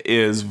he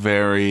is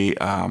very.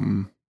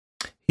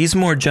 He's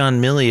more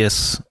John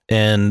Milius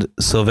and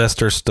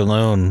Sylvester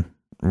Stallone,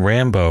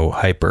 Rambo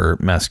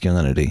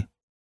hypermasculinity.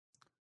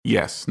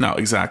 Yes. No,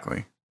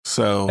 exactly.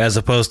 So. As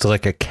opposed to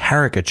like a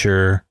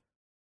caricature.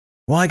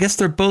 Well, I guess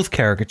they're both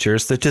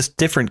caricatures. They're just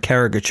different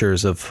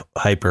caricatures of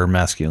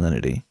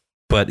hyper-masculinity.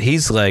 But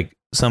he's like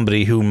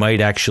somebody who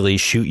might actually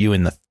shoot you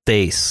in the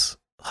face,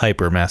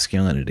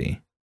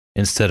 hyper-masculinity,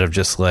 instead of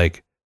just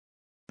like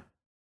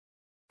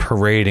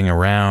parading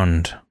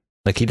around.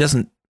 Like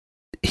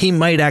he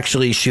might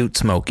actually shoot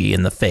Smokey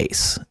in the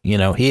face. He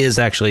is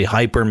actually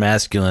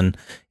hyper-masculine.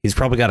 He's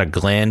probably got a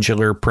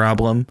glandular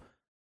problem,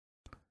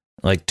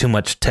 like too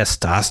much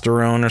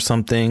testosterone or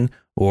something,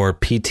 or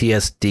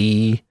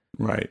PTSD.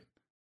 Right.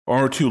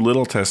 Or too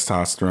little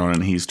testosterone,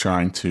 and he's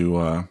trying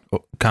to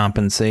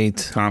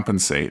compensate.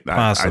 Possibly.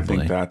 I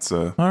think that's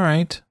all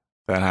right.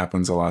 That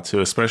happens a lot too,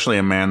 especially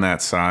a man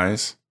that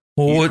size.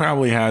 He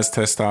probably has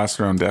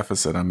testosterone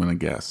deficit, I'm going to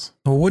guess.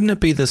 Well, wouldn't it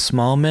be the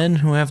small men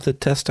who have the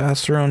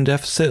testosterone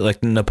deficit,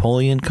 like the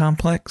Napoleon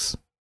complex?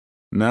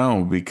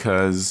 No,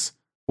 because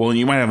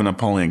you might have a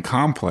Napoleon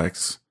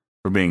complex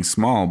for being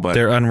small, but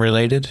they're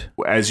unrelated.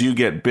 As you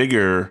get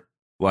bigger,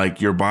 like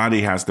your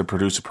body has to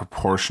produce a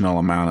proportional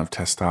amount of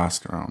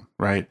testosterone,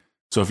 right?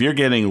 So if you're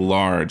getting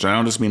large, I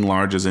don't just mean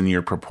large as in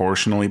you're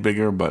proportionally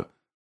bigger, but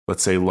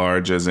let's say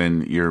large as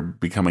in you're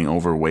becoming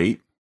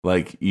overweight,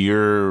 like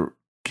you're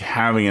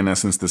having in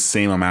essence the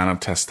same amount of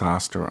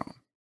testosterone.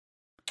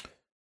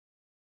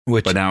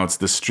 But now it's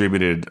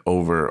distributed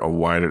over a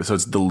wider, so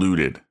it's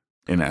diluted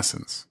in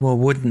essence. Well,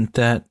 wouldn't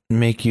that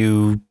make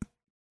you...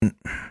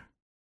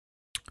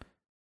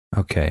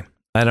 Okay.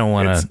 I don't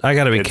want to. I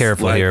got to be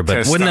careful like here,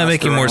 but wouldn't that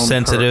make you more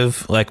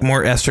sensitive? Like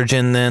more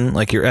estrogen then?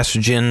 Like your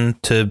estrogen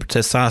to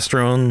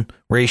testosterone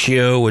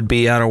ratio would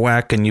be out of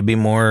whack and you'd be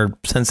more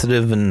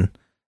sensitive and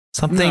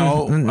something?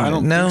 No, I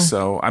don't think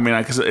so. I mean,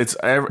 because it's.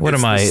 What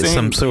am I?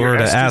 Some sort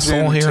of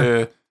asshole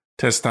here?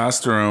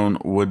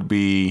 Testosterone would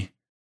be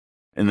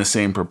in the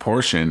same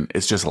proportion.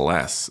 It's just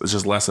less. It's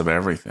just less of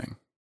everything.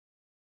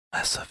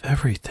 Less of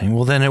everything?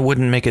 Well, then it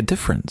wouldn't make a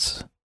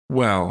difference.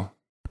 Well.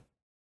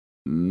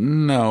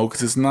 No,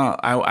 because it's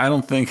not. I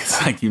don't think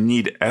it's like you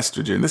need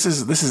estrogen. This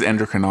is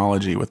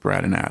endocrinology with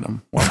Brad and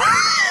Adam.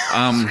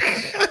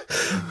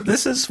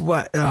 This is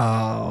what.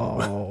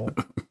 Oh,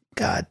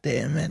 God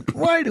damn it!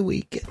 Why do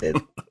we get it?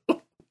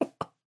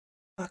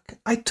 Fuck!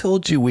 I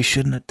told you we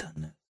shouldn't have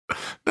done it.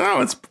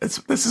 No,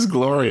 this is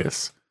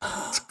glorious.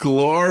 It's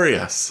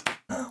glorious.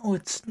 No,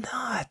 it's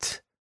not.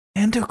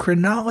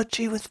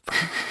 Endocrinology with.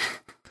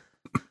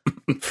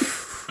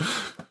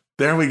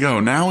 There we go.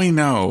 Now we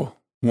know.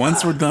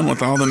 Once we're done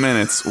with all the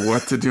minutes,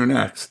 what to do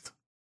next?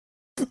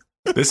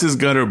 This is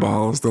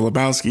Gutterballs, the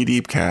Lebowski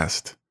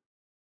Deepcast,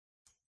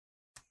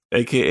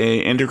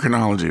 a.k.a.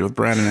 Endocrinology with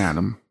Brad and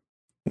Adam.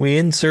 We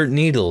insert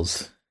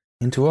needles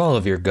into all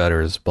of your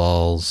gutters,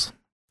 balls.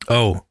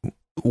 Oh,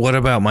 what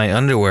about my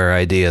underwear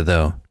idea,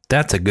 though?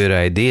 That's a good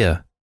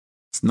idea.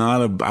 It's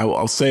not a...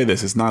 I'll say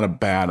this. It's not a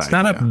bad idea. It's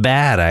not a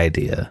bad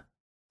idea.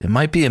 It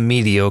might be a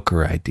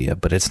mediocre idea,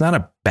 but it's not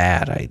a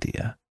bad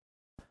idea.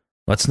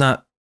 Let's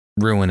not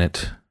ruin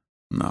it.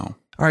 No.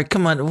 All right,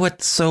 come on.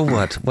 What? So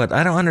what? What?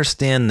 I don't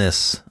understand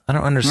this. I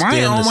don't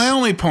understand this. My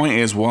only point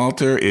is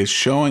Walter is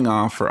showing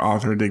off for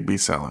Arthur Digby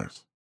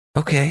Sellers.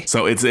 Okay.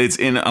 So it's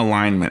in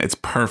alignment. It's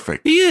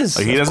perfect. He is.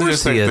 Like, he doesn't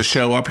just like to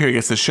show up here. He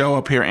gets to show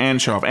up here and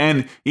show off.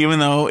 And even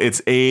though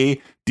it's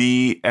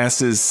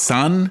ADS's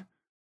son,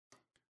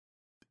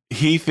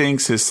 he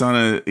thinks his son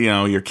is,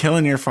 you're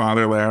killing your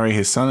father, Larry.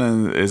 His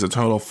son is a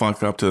total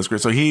fuck up to this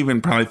group. So he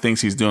even probably thinks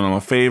he's doing him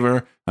a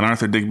favor. And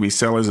Arthur Digby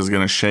Sellers is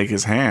going to shake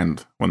his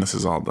hand when this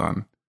is all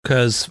done.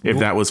 If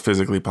that was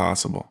physically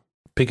possible.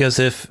 Because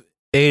if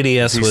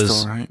ADS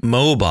was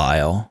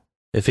mobile,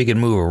 if he could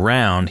move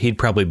around, he'd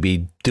probably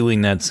be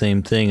doing that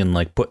same thing and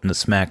like putting the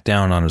smack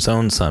down on his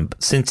own son.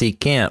 But since he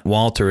can't,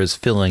 Walter is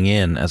filling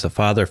in as a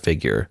father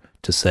figure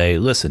to say,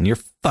 listen, you're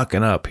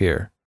fucking up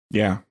here.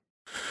 Yeah.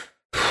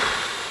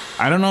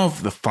 I don't know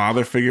if the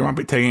father figure might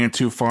be taking it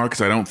too far, because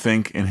I don't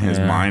think in his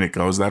mind it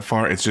goes that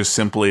far. It's just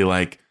simply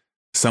like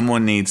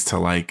someone needs to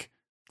like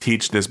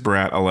teach this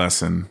brat a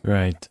lesson.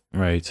 Right.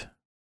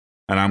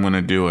 And I'm going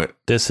to do it.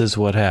 This is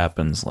what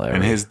happens, Larry.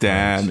 And his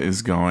dad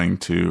is going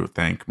to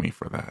thank me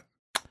for that.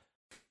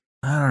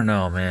 I don't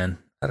know, man.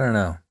 I don't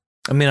know.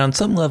 I mean, on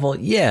some level,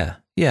 yeah,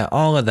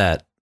 all of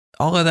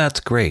that's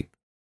great.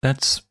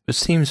 It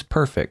seems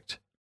perfect.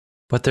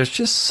 But there's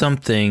just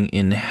something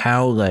in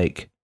how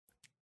like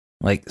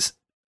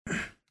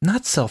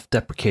not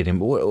self-deprecating,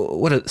 but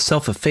what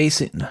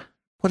self-effacing.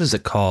 What is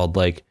it called?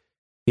 Like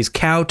he's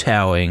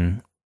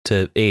kowtowing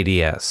to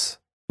ADS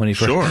when he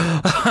first. Sure.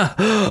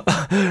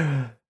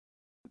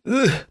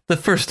 The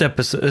first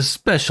episode,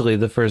 especially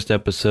the first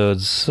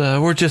episodes,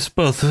 we're just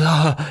both.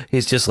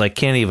 He's just like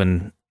can't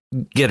even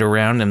get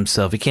around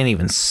himself. He can't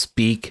even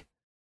speak.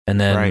 And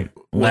then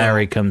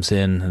Larry comes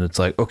in, and it's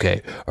like,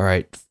 okay, all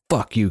right,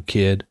 fuck you,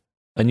 kid.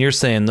 And you're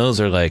saying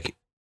those are like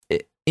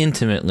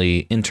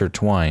intimately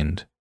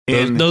intertwined.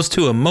 Those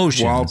two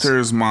emotions.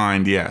 Walter's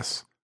mind,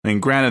 yes. I mean,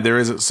 granted, there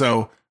is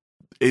so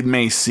it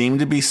may seem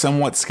to be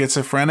somewhat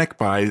schizophrenic,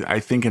 but I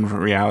think in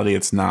reality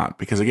it's not,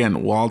 because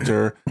again,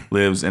 Walter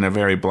lives in a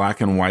very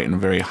black and white and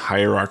very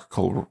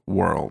hierarchical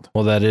world.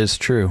 Well, that is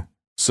true.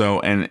 So,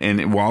 and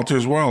in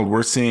Walter's world,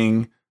 we're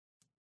seeing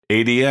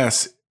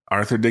ADS,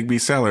 Arthur Digby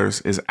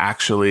Sellers, is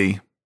actually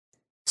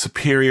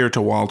superior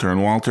to Walter,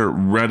 and Walter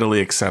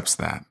readily accepts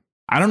that.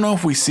 I don't know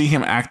if we see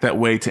him act that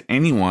way to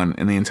anyone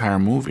in the entire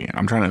movie.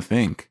 I'm trying to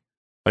think.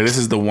 Like, this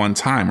is the one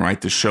time,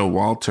 right, to show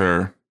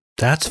Walter.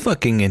 That's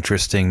fucking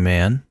interesting,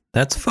 man.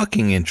 That's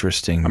fucking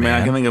interesting, man. I mean,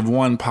 I can think of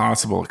one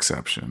possible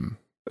exception.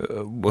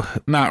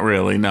 Not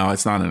really. No,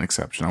 it's not an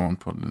exception. I won't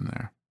put it in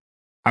there.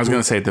 I was going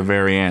to say at the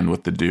very end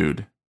with the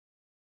dude,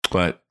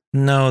 but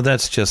no,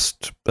 that's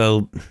just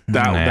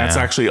that's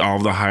actually all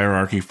of the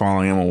hierarchy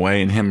falling him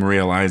away and him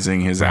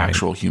realizing his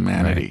actual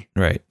humanity.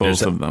 Right.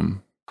 Both of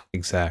them.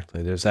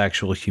 Exactly. There's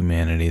actual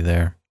humanity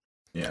there.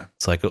 Yeah.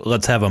 It's like,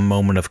 let's have a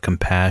moment of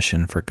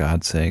compassion, for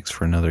God's sakes,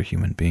 for another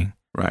human being.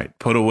 Right.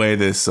 Put away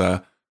this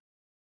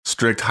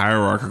strict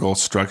hierarchical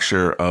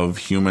structure of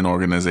human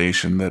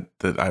organization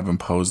that I've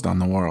imposed on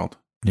the world.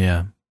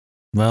 Yeah.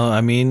 Well, I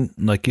mean,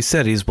 like you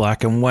said, he's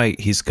black and white.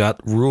 He's got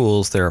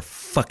rules. There are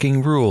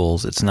fucking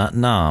rules. It's not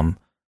Nam.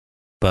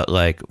 But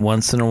like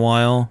once in a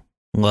while,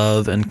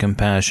 love and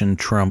compassion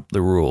trump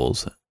the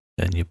rules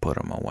and you put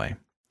them away.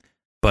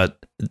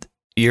 But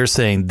you're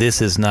saying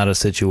this is not a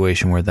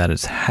situation where that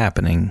is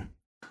happening.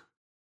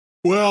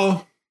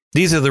 Well,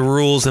 these are the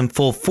rules in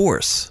full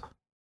force,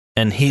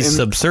 and he's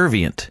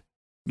subservient.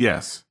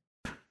 Yes.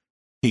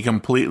 He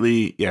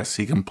completely.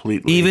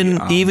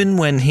 Even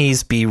when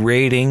he's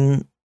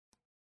berating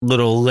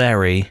little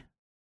Larry,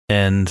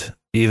 and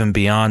even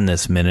beyond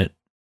this minute,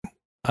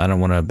 I don't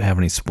want to have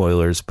any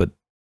spoilers, but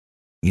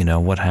you know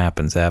what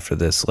happens after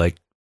this. Like,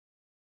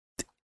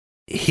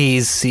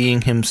 he's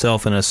seeing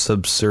himself in a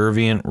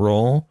subservient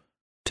role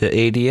to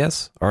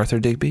ADS, Arthur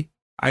Digby?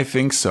 I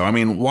think so. I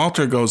mean,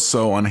 Walter goes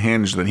so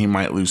unhinged that he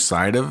might lose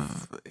sight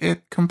of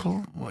it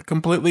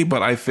completely,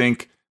 but I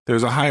think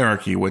there's a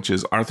hierarchy, which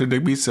is Arthur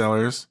Digby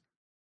Sellers,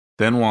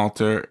 then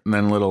Walter, and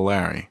then little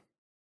Larry.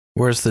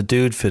 Where's the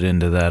dude fit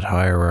into that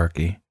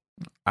hierarchy?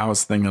 I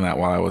was thinking that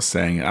while I was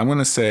saying it. I'm going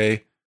to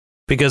say...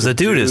 Because the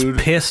dude is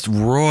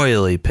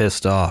royally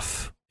pissed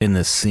off in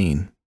this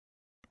scene.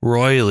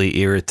 Royally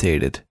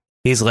irritated.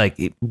 He's like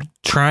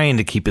trying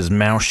to keep his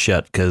mouth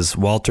shut because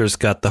Walter's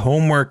got the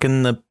homework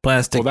in the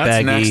plastic baggie. Well,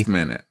 that's next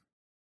minute.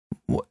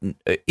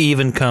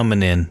 Even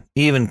coming in.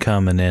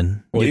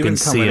 Well, you can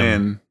see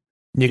him.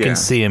 You can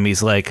see him.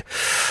 He's like,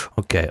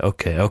 okay.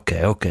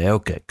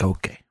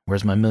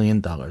 Where's my $1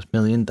 million? $1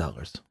 million.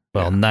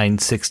 Well,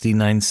 960,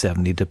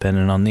 970,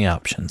 depending on the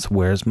options.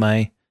 Where's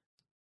my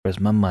Where's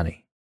my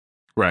money?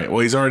 Right. Well,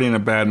 he's already in a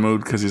bad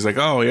mood because he's like,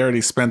 oh, he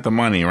already spent the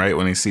money, right,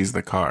 when he sees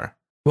the car.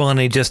 Well, and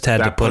he just had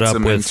to That put puts up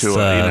him with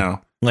into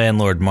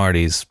landlord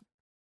Marty's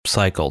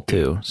cycle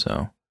too.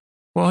 So,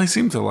 well, he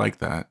seemed to like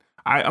that.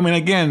 I mean,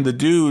 again, the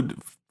dude,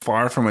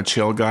 far from a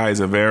chill guy, is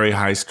a very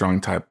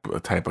high-strung type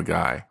of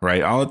guy,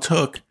 right? All it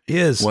took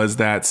was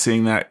that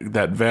seeing that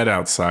vet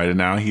outside, and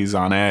now he's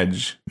on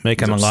edge.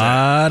 Making a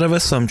lot of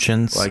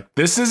assumptions. Like,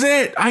 this is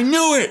it. I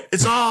knew it.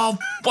 It's all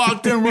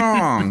fucked and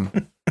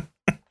wrong.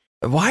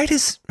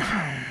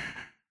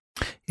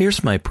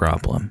 Here's my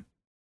problem,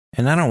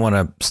 and I don't want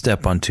to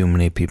step on too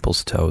many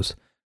people's toes,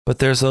 but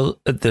there's a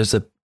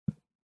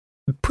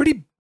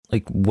pretty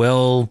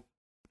well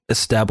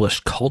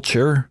established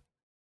culture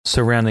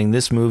surrounding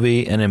this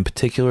movie, and in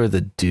particular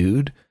the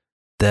dude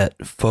that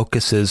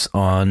focuses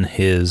on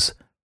his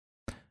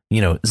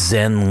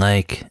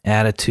Zen-like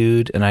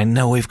attitude. And I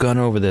know we've gone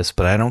over this,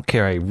 but I don't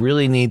care. I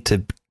really need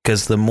to,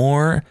 because the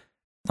more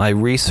I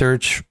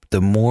research,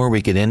 the more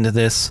we get into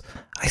this,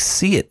 I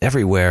see it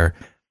everywhere.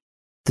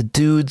 The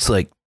dude's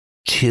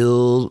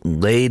chill,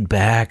 laid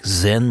back,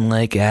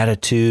 Zen-like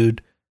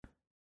attitude,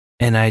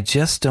 and I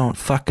just don't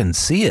fucking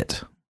see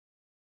it.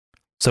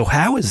 So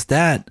how is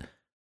that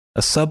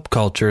a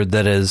subculture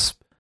that is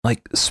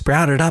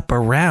sprouted up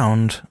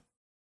around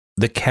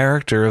the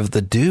character of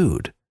the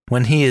dude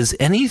when he is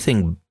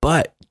anything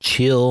but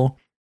chill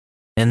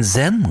and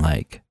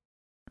Zen-like?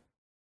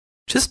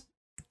 Just,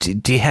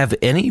 do you have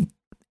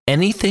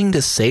anything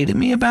to say to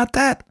me about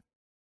that?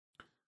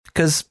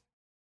 Because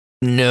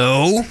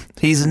no,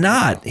 he's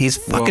not. He's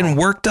fucking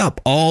worked up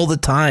all the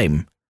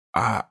time.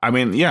 I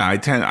mean, yeah,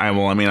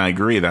 I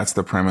agree. That's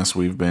the premise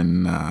we've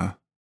been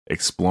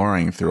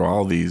exploring through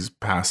all these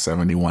past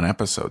 71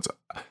 episodes.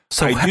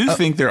 So I do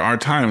think there are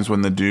times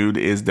when the dude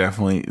is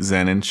definitely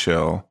Zen and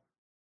chill.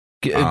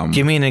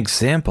 Give me an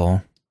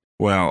example.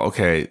 Well,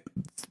 okay.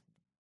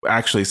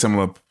 Actually,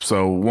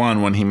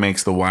 one, when he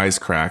makes the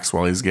wisecracks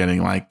while he's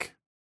getting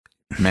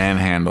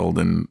manhandled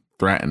and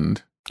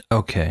threatened.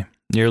 Okay.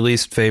 Your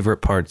least favorite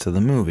parts of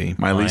the movie.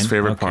 My least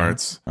favorite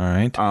parts. All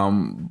right.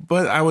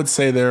 But I would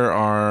say there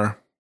are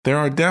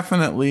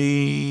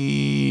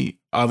definitely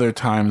other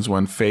times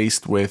when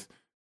faced with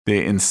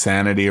the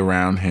insanity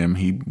around him,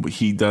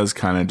 he does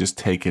kind of just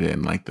take it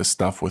in, like the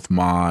stuff with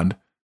Maude.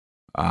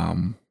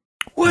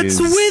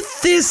 What's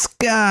with this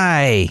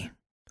guy?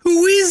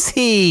 Who is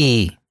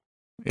he?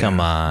 Yeah. Come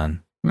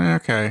on.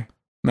 Okay.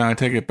 No, I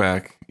take it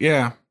back.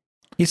 Yeah.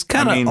 He's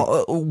kind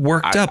of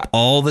worked up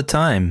all the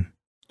time.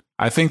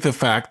 I think the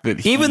fact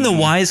that even the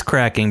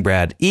wisecracking,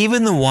 Brad,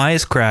 even the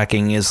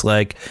wisecracking is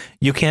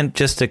you can't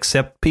just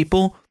accept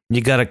people.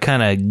 You got to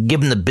kind of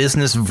give them the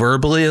business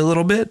verbally a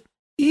little bit.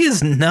 He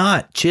is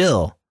not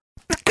chill.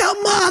 Come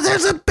on,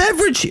 there's a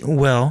beverage.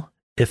 Well,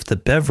 if the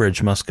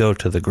beverage must go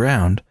to the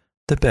ground,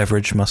 the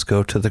beverage must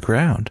go to the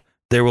ground.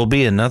 There will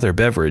be another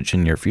beverage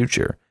in your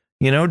future.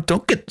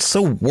 Don't get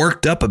so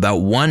worked up about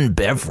one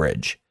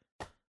beverage.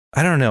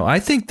 I don't know. I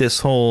think this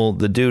whole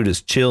the dude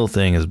is chill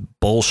thing is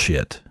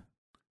bullshit.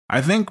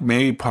 I think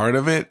maybe part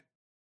of it,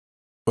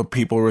 what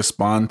people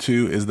respond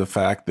to, is the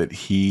fact that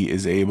he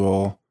is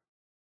able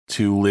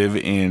to live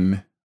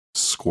in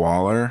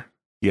squalor,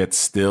 yet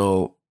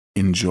still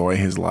enjoy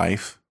his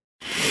life.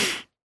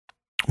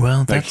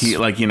 Well, that's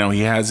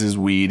he has his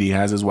weed, he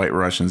has his White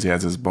Russians, he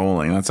has his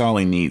bowling. That's all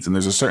he needs. And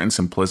there's a certain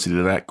simplicity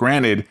to that.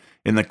 Granted,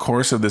 in the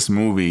course of this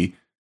movie,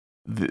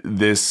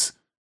 this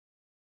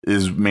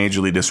is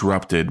majorly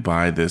disrupted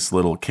by this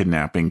little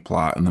kidnapping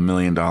plot, and the $1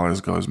 million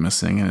goes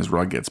missing, and his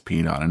rug gets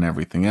peed on, and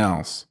everything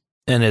else.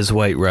 And his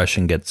White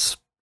Russian gets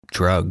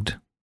drugged.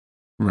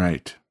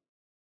 Right.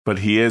 But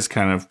he is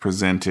kind of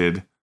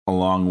presented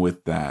along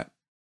with that,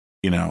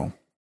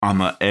 on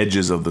the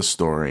edges of the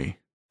story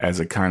as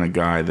a kind of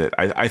guy that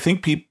I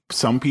think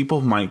some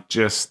people might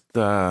just,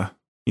 I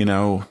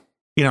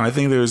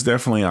think there's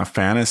definitely a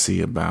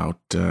fantasy about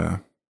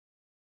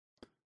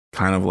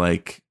kind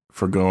of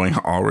forgoing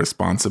all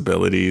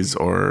responsibilities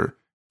or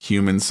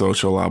human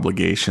social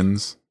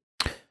obligations.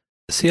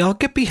 See, I'll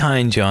get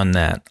behind you on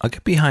that.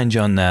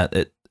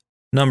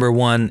 Number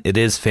one, it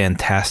is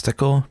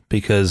fantastical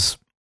because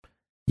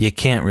you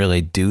can't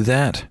really do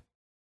that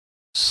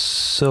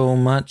so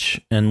much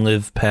and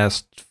live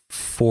past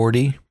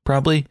 40,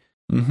 probably.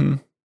 Mm-hmm.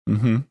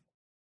 Mm-hmm.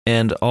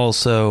 And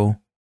also,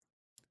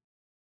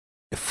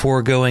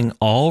 foregoing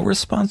all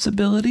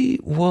responsibility,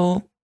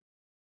 well,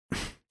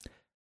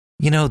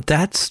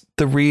 that's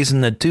the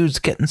reason the dude's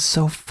getting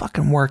so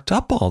fucking worked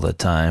up all the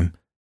time,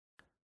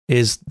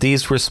 is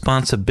these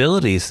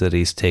responsibilities that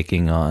he's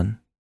taking on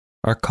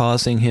are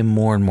causing him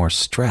more and more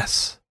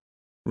stress.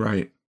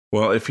 Right.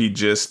 Well, if he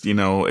just,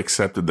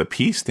 accepted the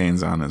pee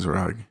stains on his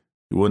rug,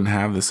 he wouldn't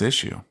have this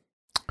issue.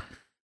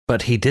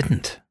 But he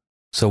didn't.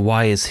 So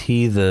why is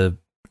he the,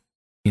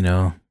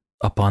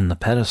 up on the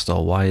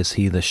pedestal? Why is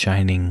he the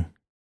shining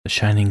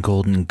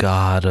golden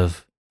god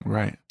of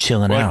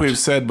chilling out? Like we've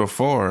said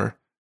before,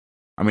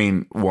 I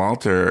mean,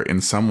 Walter,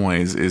 in some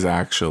ways, is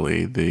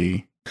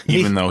actually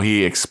even though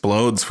he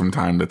explodes from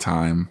time to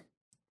time.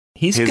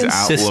 He's his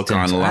consistent. outlook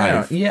on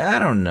life. I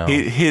don't know.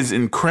 His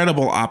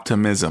incredible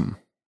optimism,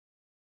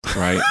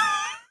 right?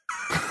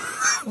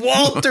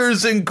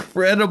 Walter's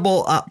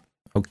incredible.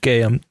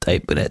 Okay, I'm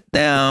typing it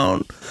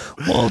down.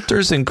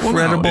 Walter's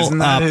incredible. Isn't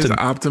that his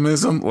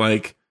optimism?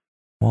 Like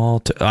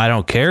Walter, I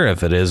don't care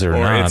if it is or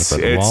not. It's,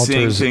 but it's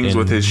Walter's seeing things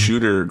with his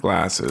shooter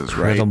glasses,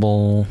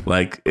 incredible. Right?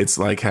 Like it's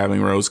like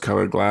having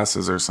rose-colored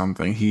glasses or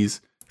something.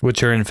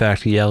 Which are in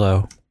fact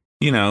yellow.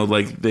 You know,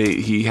 like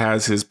he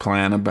has his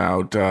plan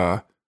about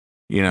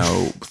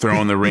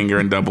throwing the ringer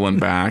and doubling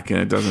back, and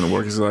it doesn't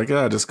work. He's like,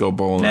 just go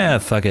bowling. Yeah,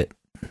 fuck it.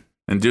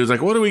 And dude's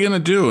like, what are we going to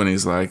do? And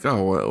he's like,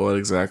 oh, what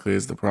exactly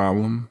is the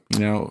problem?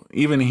 You know,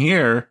 even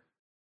here,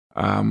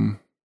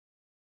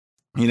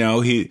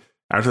 he,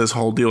 after this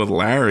whole deal with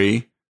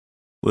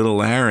little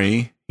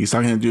Larry, he's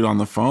talking to the dude on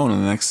the phone in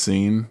the next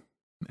scene.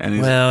 And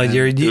he's,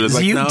 you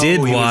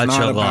did watch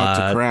a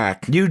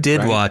lot. You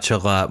did watch a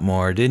lot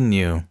more, didn't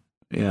you?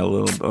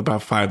 Yeah,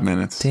 about 5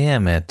 minutes.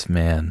 Damn it,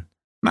 man.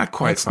 Not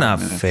quite. That's not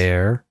minutes.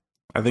 fair.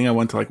 I think I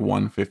went to like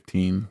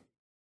 1:15.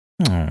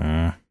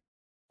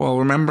 Well,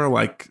 remember,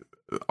 like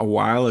a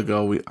while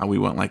ago, we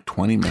went like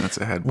 20 minutes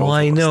ahead. Well,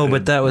 I know,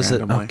 but that was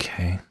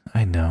okay.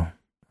 I know.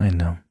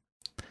 All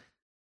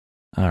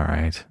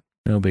right,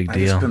 no big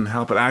deal. I just couldn't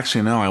help it.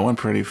 Actually, no, I went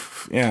pretty.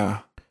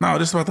 No,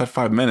 just about that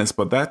 5 minutes,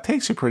 but that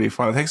takes you pretty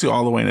far. It takes you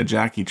all the way into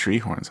Jackie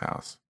Treehorn's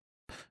house.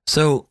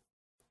 So,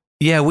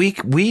 yeah,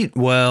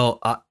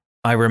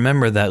 I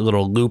remember that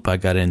little loop I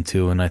got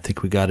into, and I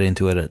think we got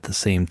into it at the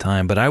same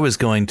time. But I was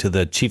going to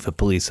the chief of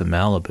police of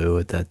Malibu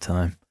at that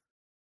time.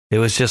 It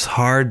was just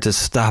hard to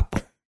stop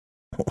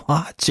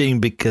watching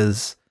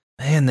because,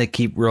 man, they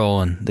keep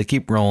rolling. They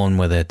keep rolling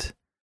with it.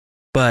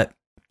 But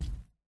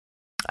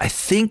I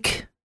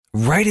think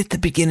right at the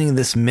beginning of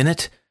this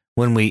minute,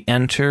 when we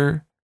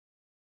enter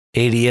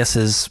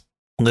ADS's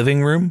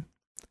living room,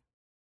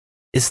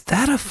 is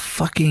that a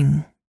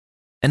fucking...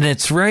 And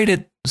it's right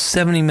at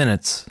 70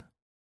 minutes.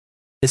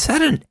 Is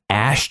that an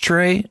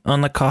ashtray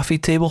on the coffee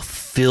table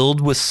filled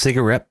with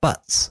cigarette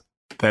butts?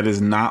 That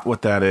is not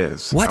what that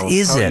is. What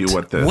is it?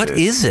 What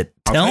is it?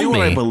 Tell me me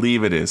what I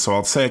believe it is. So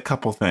I'll say a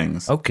couple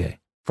things. Okay.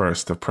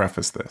 First, to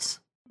preface this.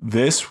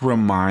 This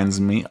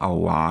reminds me a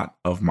lot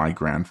of my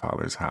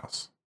grandfather's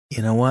house.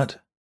 You know what?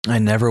 I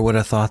never would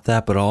have thought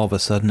that, but all of a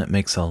sudden it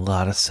makes a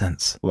lot of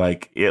sense.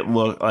 Like it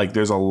looked like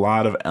there's a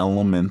lot of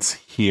elements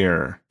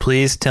here.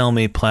 Please tell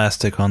me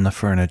plastic on the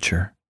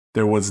furniture.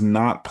 There was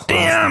not plastic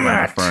on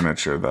the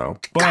furniture, though.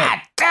 But God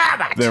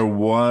damn it! There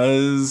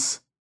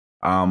was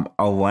a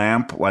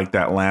lamp, like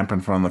that lamp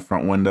in front of the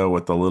front window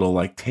with the little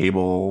like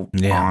table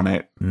on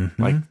it,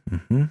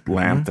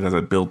 lamp that has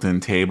a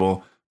built-in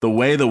table. The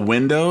way the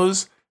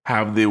windows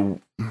have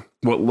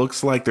what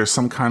looks like there's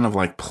some kind of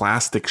like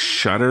plastic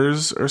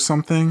shutters or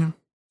something.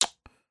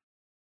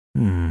 I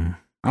don't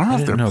know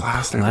if they're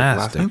plastic.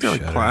 I think they're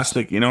like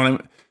plastic. You know what I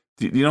mean?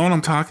 Do you know what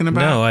I'm talking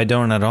about? No, I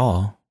don't at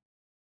all.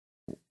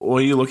 Well,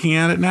 are you looking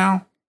at it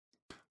now?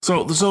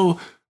 So,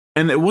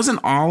 and it wasn't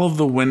all of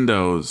the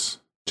windows,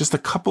 just a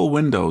couple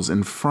windows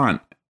in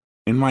front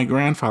in my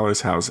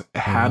grandfather's house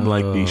had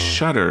like these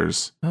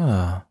shutters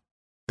that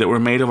were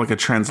made of like a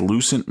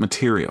translucent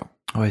material.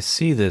 Oh, I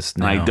see this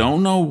now. And I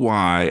don't know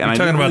why. You're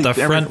talking about the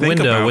front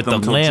window with the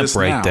lamp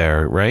right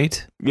there,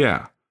 right?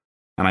 Yeah.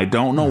 And I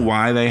don't know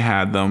why they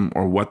had them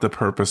or what the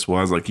purpose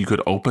was. Like you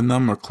could open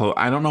them or close.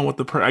 I don't know what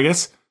I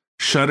guess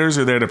shutters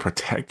are there to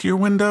protect your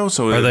window.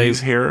 So are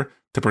these here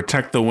to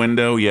protect the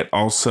window, yet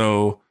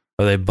also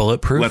are they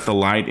bulletproof? Let the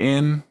light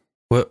in.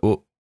 What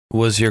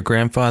was your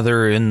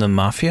grandfather in the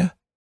mafia?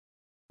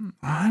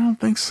 I don't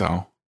think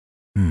so.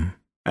 And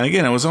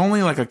again, it was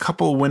only like a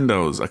couple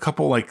windows, a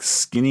couple like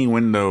skinny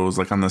windows,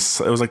 like on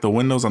the. It was like the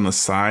windows on the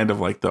side of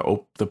like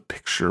the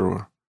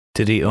picture.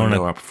 Did he own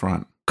up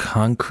front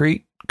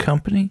concrete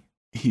company?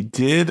 He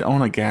did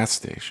own a gas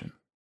station.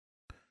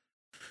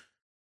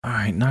 All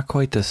right, not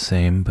quite the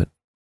same, but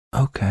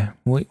okay,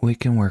 we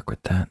can work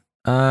with that.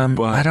 But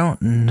I don't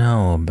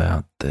know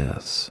about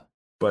this.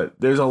 But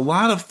there's a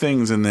lot of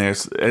things in there,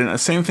 and the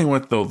same thing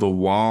with the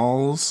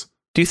walls.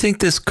 Do you think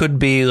this could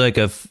be like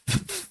a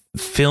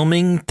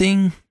filming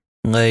thing?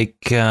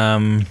 Like,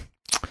 I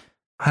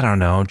don't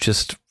know,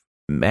 just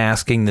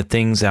masking the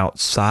things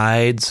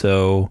outside.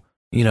 So,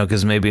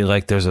 because maybe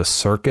like there's a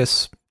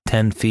circus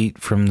 10 feet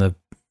from the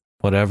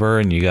whatever,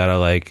 and you got to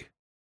like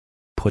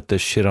put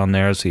this shit on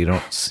there so you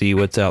don't see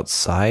what's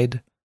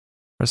outside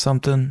or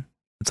something.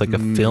 It's like a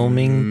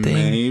filming thing.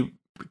 Maybe,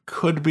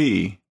 could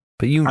be.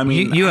 But you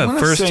have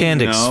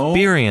firsthand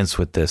experience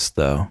with this,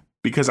 though.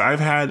 Because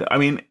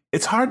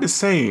it's hard to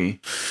say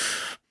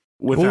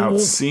without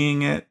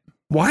seeing it.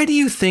 Why do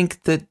you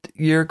think that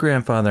your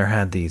grandfather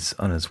had these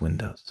on his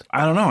windows?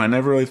 I don't know. I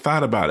never really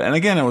thought about it. And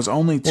again, it was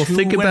only two windows. Well,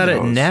 think about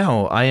it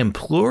now. I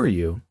implore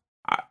you.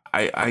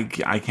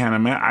 I can't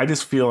imagine. I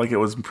just feel like it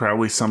was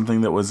probably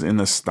something that was in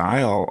the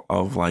style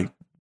of like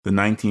the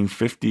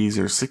 1950s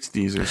or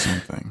 60s or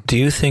something. Do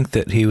you think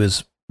that he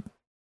was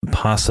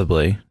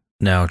possibly,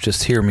 now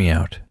just hear me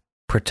out,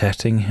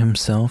 protecting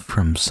himself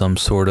from some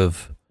sort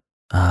of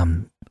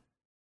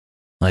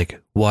like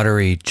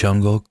watery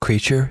jungle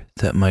creature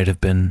that might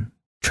have been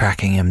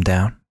tracking him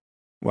down?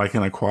 Like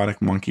an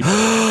aquatic monkey.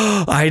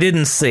 I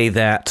didn't say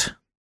that.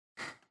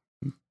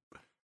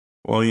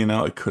 Well,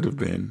 it could have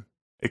been.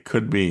 It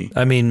could be.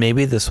 I mean,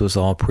 maybe this was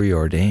all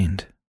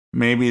preordained.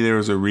 Maybe there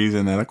was a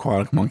reason that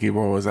aquatic monkey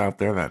boy was out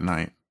there that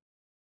night.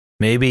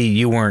 Maybe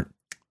you weren't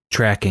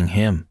tracking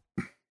him.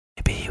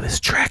 Maybe he was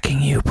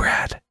tracking you,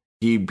 Brad.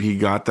 He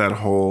got that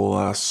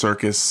whole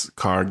circus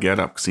car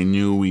getup because he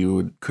knew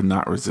we could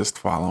not resist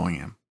following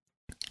him.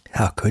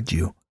 How could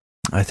you?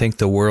 I think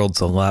the world's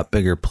a lot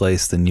bigger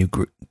place than you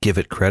give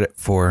it credit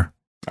for.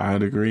 I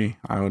would agree.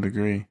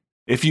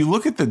 If you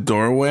look at the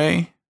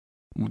doorway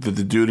that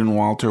the dude and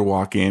Walter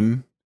walk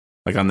in,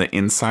 like on the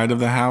inside of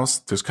the house,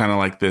 there's kind of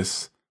like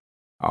this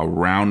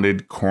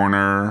rounded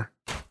corner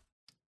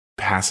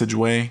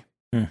passageway.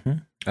 Mm-hmm.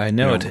 I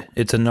know it.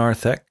 It's a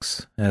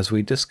narthex, as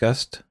we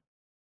discussed.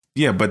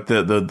 Yeah, but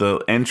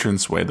the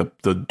entranceway,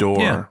 the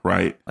door,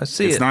 right? I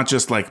see it's it. not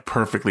just like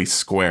perfectly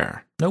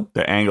square. Nope.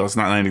 The angle, it's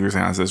not 90 degrees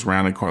angle, it's this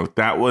rounded corner.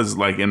 That was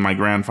like in my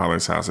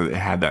grandfather's house, it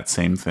had that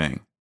same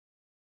thing.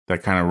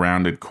 That kind of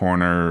rounded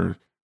corner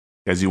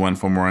as you went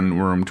from one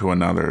room to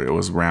another. It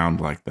was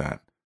round like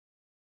that.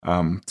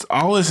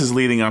 All this is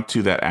leading up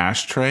to that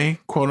ashtray,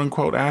 quote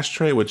unquote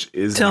ashtray, which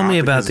is. Tell me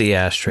about the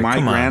ashtray. My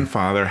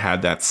grandfather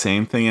had that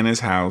same thing in his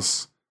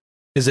house.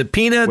 Is it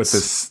peanuts? With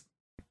this,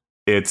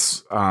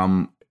 it's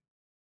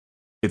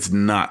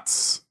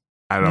nuts.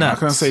 I'm not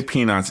going to say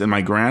peanuts. In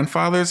my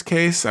grandfather's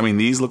case, I mean,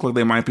 these look like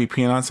they might be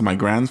peanuts. In my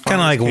grandfather's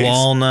kind of like case,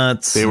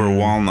 walnuts. They were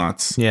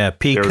walnuts. Yeah,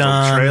 pecans. There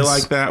was a tray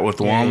like that with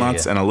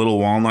walnuts and a little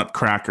walnut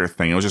cracker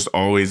thing. It was just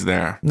always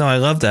there. No, I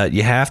love that.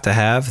 You have to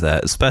have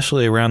that,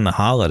 especially around the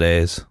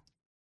holidays.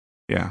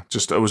 Yeah,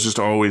 it was just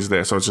always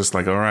there. So it's just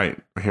like, all right,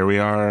 here we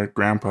are at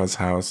Grandpa's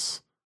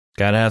house.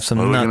 Gotta have some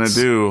nuts. What are we going to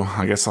do?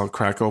 I guess I'll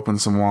crack open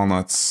some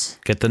walnuts.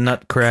 Get the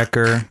nut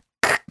cracker.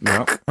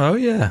 Yep. Oh,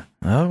 yeah.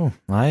 Oh,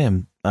 I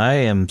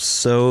am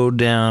so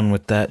down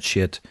with that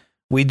shit.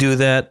 We do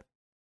that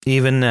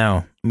even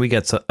now. We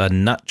got a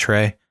nut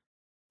tray.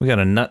 We got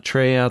a nut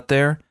tray out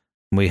there.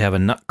 We have a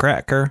nut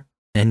cracker,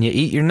 and you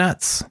eat your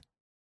nuts.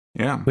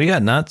 Yeah. We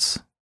got nuts.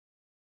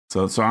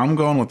 So I'm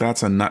going with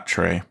that's a nut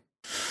tray.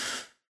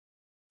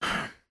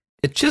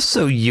 It's just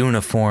so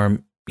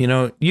uniform.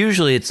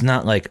 Usually it's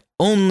not like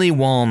only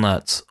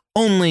walnuts,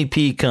 only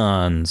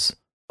pecans,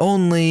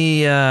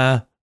 only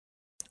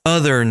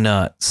other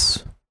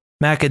nuts,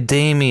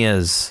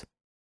 macadamias.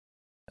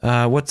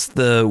 What's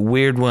the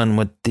weird one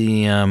with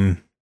the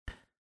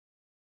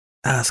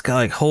it's got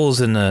like holes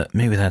in the,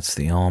 maybe that's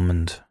the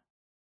almond.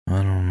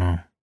 I don't know.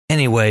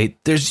 Anyway,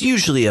 there's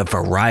usually a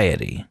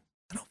variety.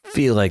 I don't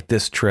feel like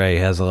this tray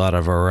has a lot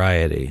of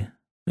variety.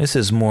 This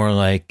is more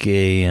like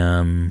a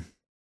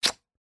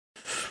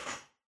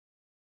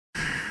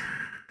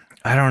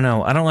I don't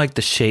know. I don't like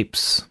the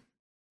shapes.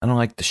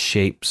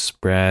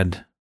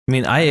 Brad. I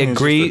mean, I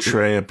agree. It's just a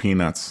tray of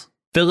peanuts.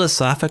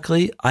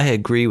 Philosophically, I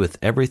agree with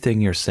everything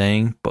you're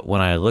saying, but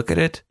when I look at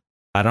it,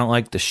 I don't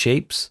like the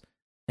shapes,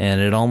 and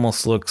it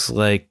almost looks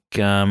like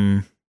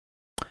Cheetos,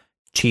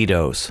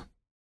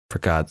 for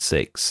God's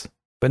sakes.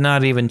 But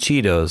not even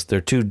Cheetos.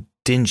 They're too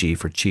dingy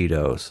for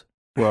Cheetos.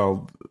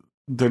 Well,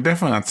 they're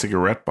definitely not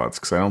cigarette butts,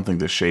 because I don't think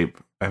the shape...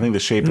 I think the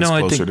shape is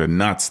closer to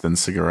nuts than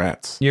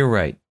cigarettes. You're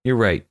right. You're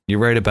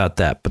right about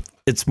that. But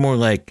it's more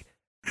like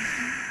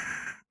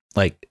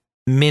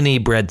mini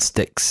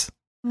breadsticks.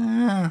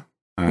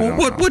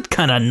 What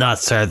kind of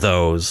nuts are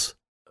those?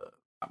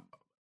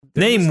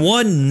 Name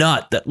one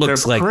nut that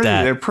looks like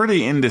that. They're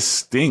pretty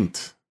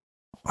indistinct.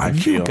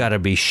 You gotta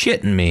be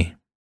shitting me.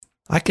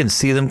 I can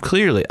see them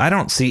clearly. I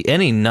don't see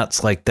any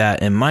nuts like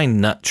that in my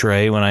nut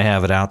tray when I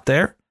have it out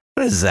there.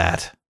 What is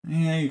that?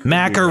 Yeah,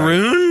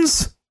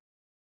 macaroons?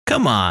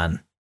 Come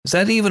on. Is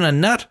that even a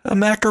nut? A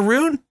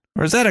macaroon?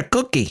 Or is that a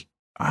cookie?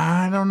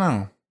 I don't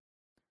know.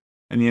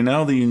 And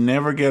that you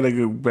never get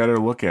a better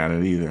look at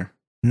it either.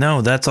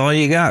 No, that's all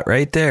you got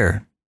right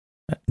there.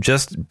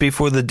 Just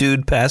before the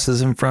dude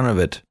passes in front of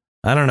it.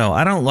 I don't know.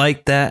 I don't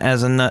like that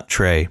as a nut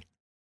tray.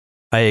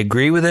 I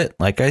agree with it,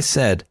 like I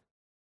said.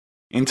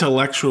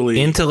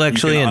 Intellectually and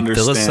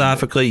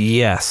philosophically,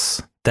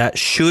 yes. That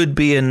should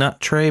be a nut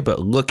tray, but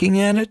looking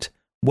at it,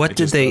 what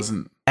did they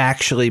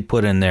actually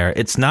put in there?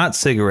 It's not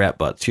cigarette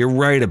butts. You're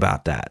right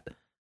about that.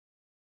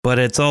 But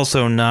it's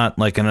also not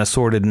like an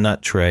assorted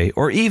nut tray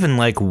or even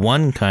like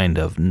one kind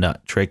of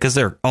nut tray because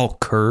they're all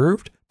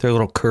curved. They're a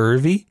little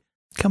curvy.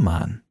 Come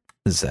on.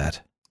 What is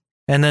that?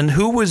 And then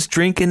who was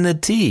drinking the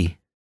tea?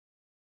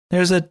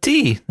 There's a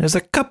tea. There's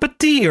a cup of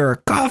tea or a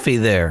coffee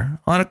there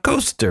on a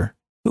coaster.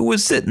 Who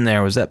was sitting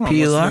there? Was that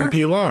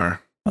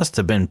Pilar? Must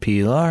have been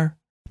Pilar.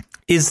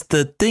 Is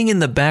the thing in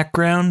the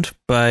background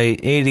by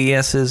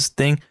ADS's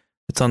thing?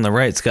 It's on the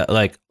right. It's got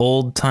like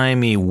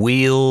old-timey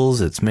wheels.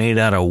 It's made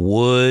out of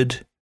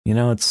wood.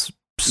 It's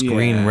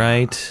screen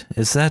right.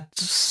 Is that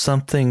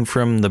something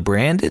from the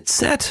Branded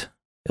set?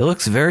 It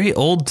looks very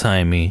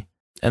old-timey.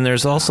 And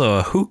there's also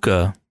a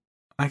hookah.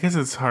 I guess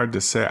it's hard to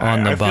say.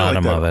 On the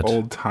bottom feel like of it.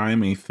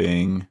 Old-timey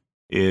thing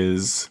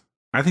is...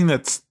 I think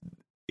that's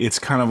it's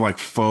kind of like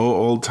faux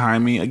old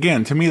timey.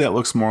 Again, to me, that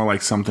looks more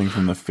like something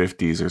from the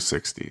 50s or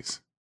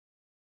 60s.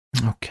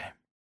 Okay.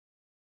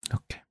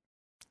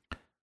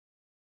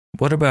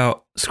 What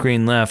about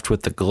screen left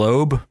with the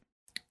globe?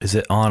 Is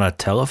it on a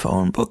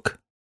telephone book?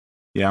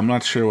 Yeah, I'm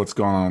not sure what's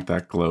going on with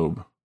that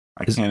globe.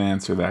 I can't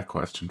answer that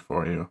question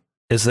for you.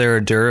 Is there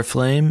a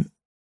Duraflame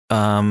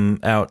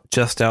out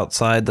just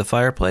outside the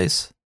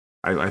fireplace?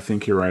 I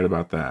think you're right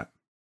about that.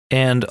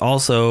 And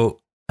also,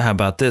 how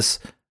about this?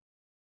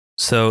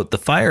 So the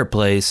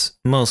fireplace,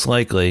 most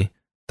likely,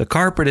 the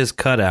carpet is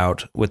cut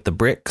out with the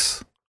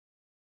bricks.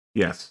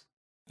 Yes.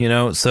 You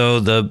know, so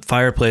the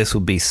fireplace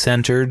will be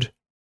centered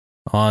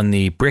on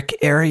the brick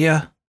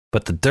area,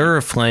 but the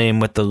Duraflame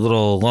with the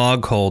little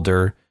log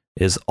holder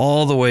is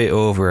all the way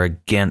over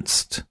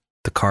against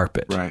the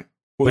carpet. Right.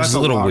 Well, which that's is a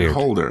little log weird.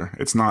 Holder.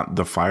 It's not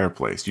the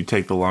fireplace. You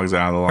take the logs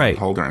out of the log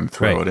holder and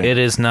throw it in. It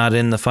is not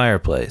in the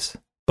fireplace,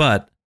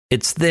 but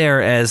it's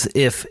there as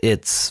if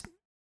it's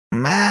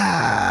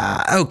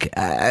okay.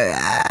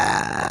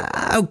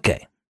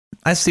 Okay.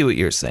 I see what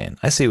you're saying.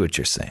 It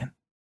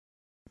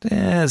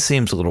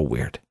seems a little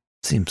weird.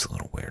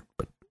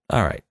 But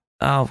all right.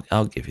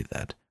 I'll give you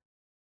that.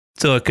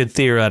 So it could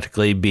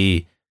theoretically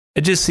be,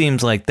 it just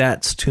seems like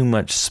that's too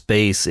much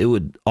space. It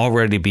would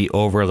already be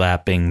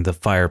overlapping the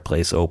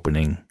fireplace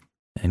opening,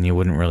 and you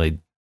wouldn't really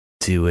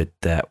do it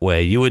that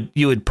way. You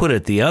would put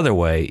it the other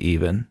way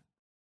even.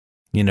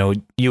 You know,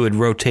 you would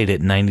rotate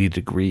it 90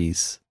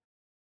 degrees.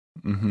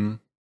 Mm-hmm.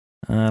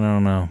 I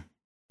don't know.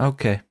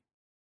 Okay.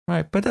 All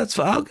right, but that's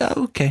fine.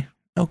 Okay.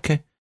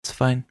 It's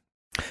fine.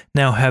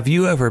 Now, have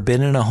you ever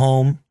been in a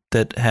home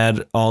that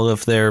had all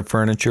of their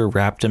furniture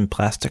wrapped in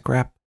plastic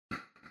wrap?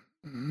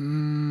 No.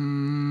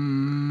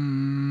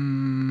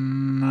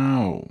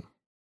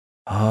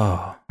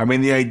 Oh. I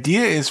mean, the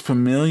idea is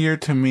familiar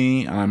to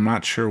me, and I'm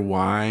not sure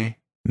why.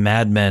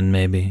 Mad Men,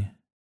 maybe.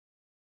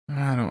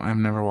 I've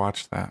never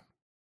watched that.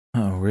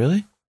 Oh,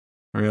 really?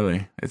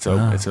 Really. It's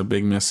a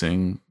big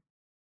missing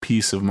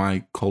piece of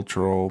my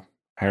cultural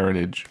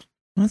heritage.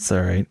 That's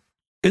all right.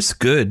 It's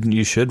good.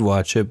 You should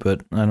watch it,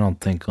 but I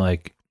don't think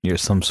like you're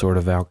some sort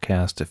of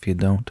outcast if you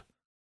don't.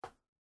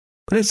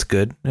 But it's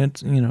good.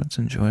 It's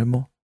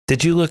enjoyable.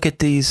 Did you look at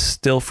these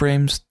still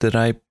frames that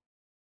I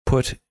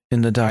put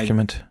in the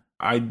document?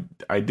 I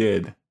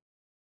did.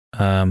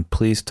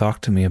 Please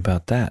talk to me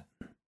about that.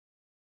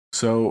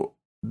 So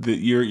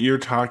you're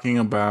talking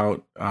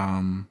about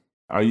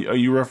are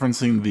you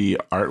referencing the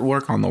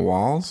artwork on the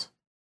walls?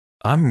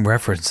 I'm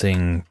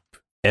referencing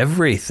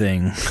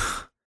everything.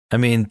 I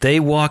mean, they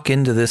walk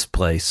into this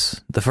place.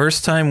 The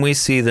first time we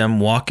see them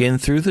walk in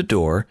through the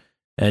door,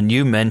 and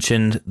you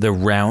mentioned the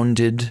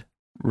rounded...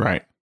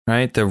 Right.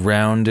 The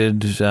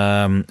rounded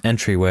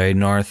entryway,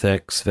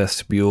 narthex,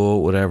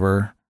 vestibule,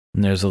 whatever.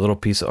 And there's a little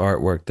piece of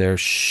artwork there.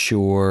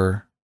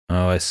 Sure.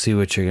 Oh, I see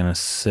what you're going to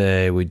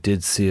say. We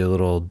did see a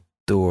little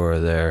door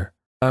there.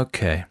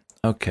 Okay.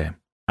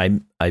 I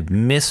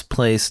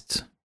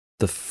misplaced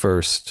the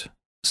first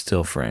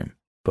still frame.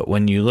 But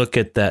when you look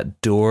at that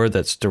door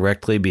that's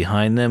directly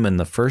behind them in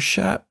the first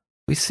shot,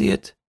 we see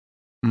it.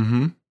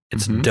 Mm-hmm.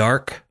 It's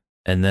dark,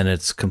 and then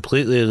it's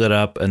completely lit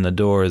up, and the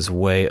door is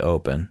way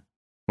open.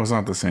 Well, it's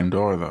not the same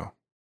door, though.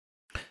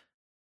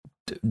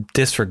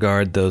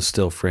 Disregard those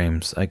still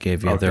frames I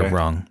gave you. Okay. They're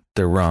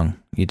wrong.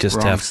 You just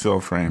wrong have still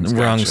frames.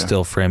 Wrong Gotcha.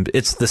 Still frame.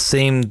 It's the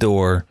same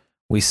door.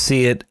 We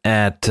see it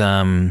at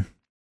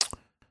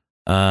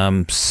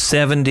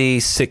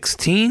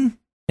 7016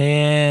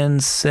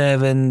 and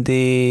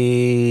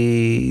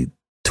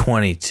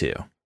 7022.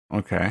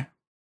 Okay.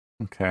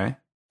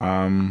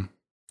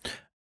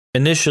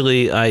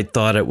 Initially, I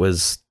thought it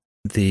was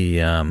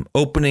the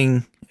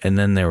opening, and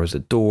then there was a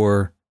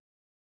door,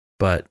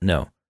 but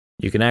no.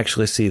 You can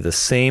actually see the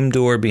same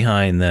door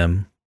behind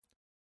them,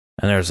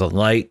 and there's a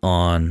light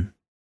on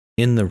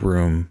in the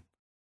room.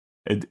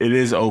 It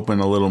is open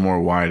a little more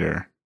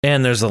wider.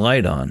 And there's a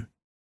light on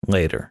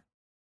later.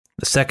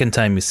 The second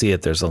time you see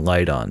it, there's a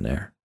light on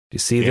there. Do you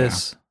see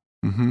this?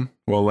 Mm-hmm.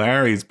 Well,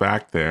 Larry's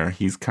back there.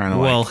 He's kind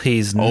of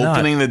he's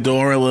opening the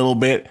door a little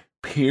bit,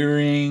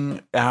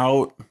 peering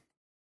out,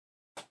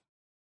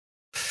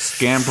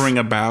 scampering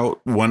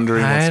about,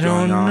 wondering what's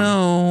going on. I don't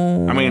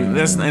know. I mean,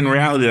 in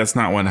reality, that's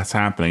not what's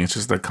happening. It's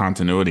just a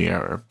continuity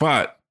error.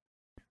 But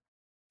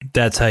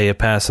that's how you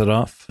pass it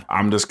off?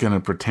 I'm just going to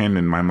pretend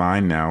in my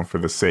mind now for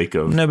the sake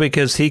of No,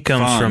 because he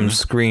comes from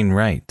screen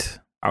right.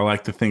 I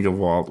like to think of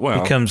Walt.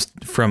 He comes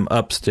from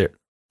upstairs.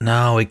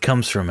 No, he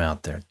comes from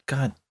out there.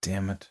 God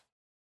damn it.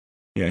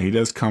 Yeah, he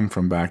does come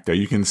from back there.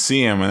 You can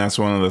see him, and that's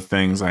one of the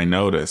things I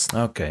noticed.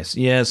 Okay. So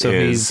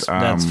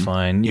that's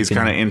fine. He's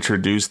kind of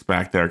introduced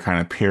back there,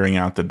 kind of peering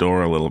out the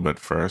door a little bit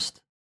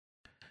first.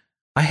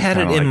 I had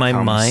it in my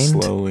mind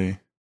slowly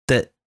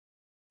that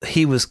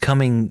he was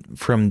coming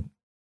from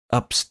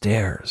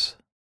upstairs,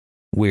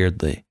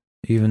 weirdly,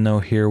 even though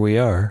here we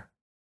are,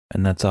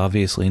 and that's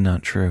obviously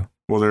not true.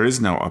 Well, there is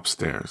no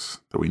upstairs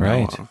that we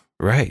know of.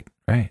 Right.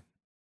 I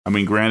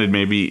mean, granted,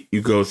 maybe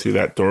you go through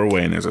that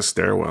doorway and there's a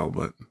stairwell,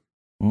 but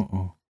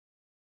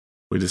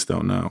we just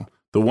don't know.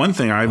 The one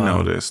thing I've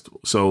noticed,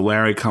 so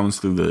Larry comes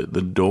through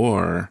the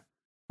door,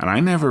 and I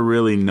never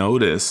really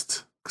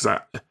noticed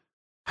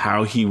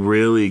how he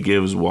really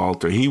gives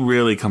Walter. He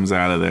really comes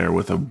out of there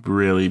with a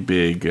really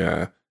big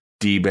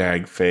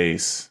D-bag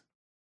face.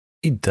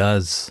 He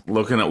does.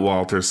 Looking at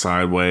Walter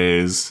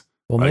sideways.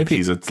 Well, like maybe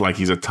he's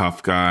a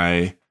tough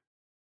guy.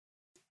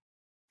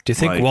 Do you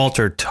think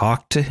Walter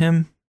talked to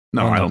him?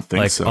 No, I don't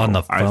think so. On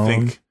the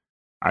phone?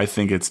 I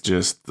think it's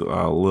just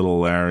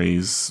little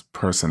Larry's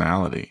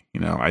personality.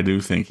 You know, I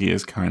do think he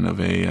is kind of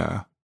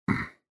a,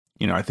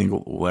 I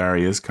think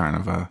Larry is kind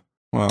of I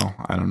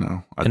don't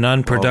know. An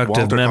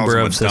unproductive member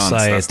of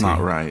society. That's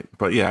not right.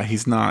 But yeah,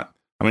 he's not.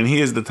 I mean,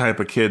 he is the type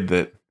of kid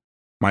that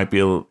might be,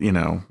 a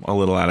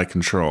little out of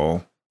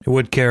control. He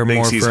would care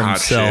more for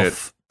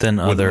himself than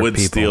other people. Would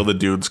steal the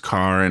dude's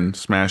car and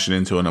smash it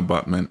into an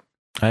abutment.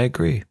 I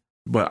agree.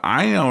 But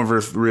I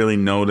never really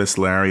noticed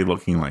Larry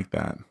looking like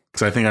that.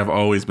 Because I think I've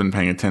always been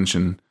paying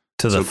attention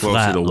to the so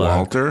closely to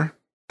Walter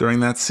during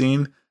that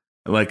scene.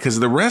 Like, because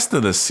the rest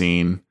of the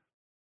scene,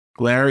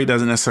 Larry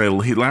doesn't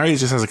necessarily. Larry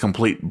just has a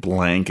complete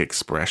blank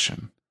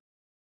expression.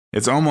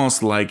 It's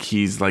almost like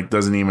he's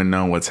doesn't even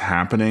know what's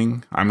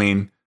happening. I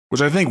mean,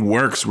 which I think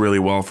works really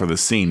well for the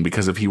scene,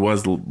 because if he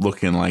was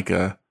looking like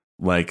kind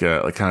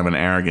of an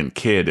arrogant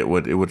kid, it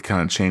would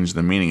kind of change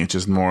the meaning. It's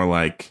just more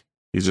like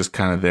he's just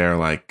kind of there,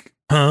 like,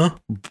 huh,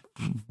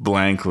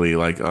 blankly,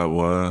 like,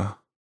 what?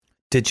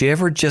 Did you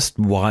ever just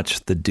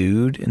watch the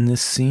dude in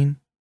this scene?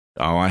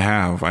 Oh, I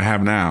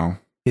have now.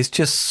 He's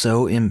just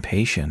so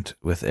impatient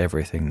with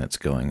everything that's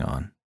going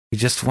on. He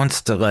just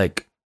wants to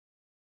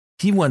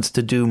he wants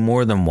to do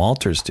more than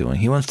Walter's doing.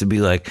 He wants to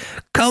be like,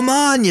 come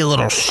on, you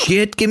little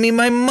shit. Give me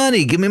my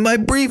money. Give me my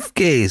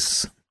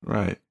briefcase.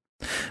 Right.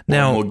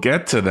 Now, we'll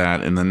get to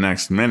that in the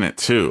next minute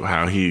too.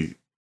 The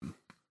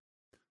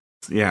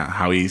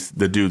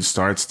dude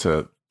starts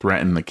to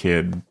threaten the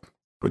kid.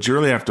 But you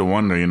really have to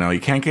wonder, you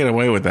can't get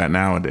away with that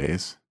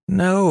nowadays.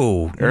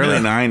 No. Early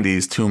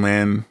 90s, two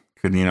men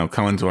could,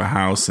 come into a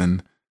house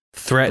and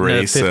threaten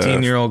a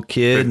 15-year-old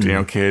kid.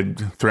 15-year-old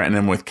kid, threaten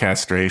him with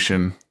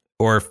castration.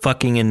 Or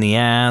fucking in the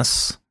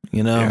ass.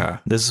 Yeah.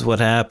 This is what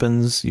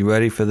happens. You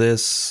ready for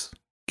this?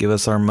 Give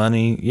us our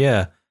money.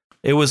 Yeah.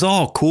 It was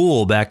all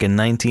cool back in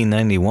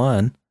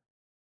 1991.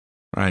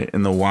 Right.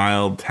 In the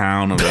wild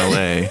town of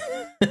LA.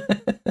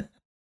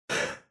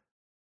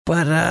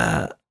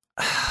 But,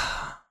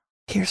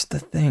 here's the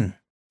thing.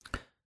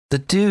 The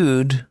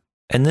dude,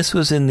 and this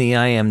was in the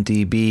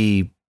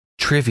IMDb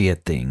trivia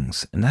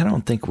things, and I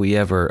don't think we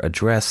ever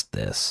addressed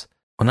this.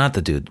 Well, not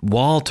the dude.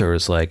 Walter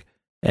is like,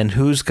 and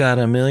who's got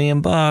 $1 million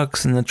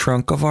in the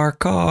trunk of our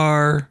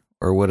car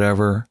or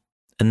whatever?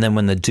 And then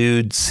when the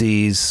dude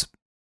sees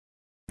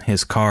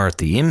his car at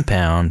the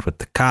impound with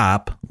the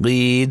cop,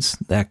 Leeds,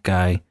 that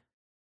guy,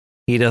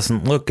 he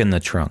doesn't look in the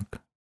trunk.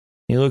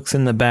 He looks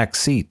in the back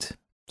seat.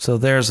 So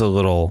there's a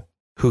little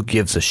who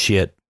gives a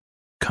shit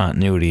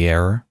continuity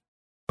error.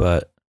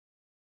 But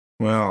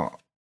well,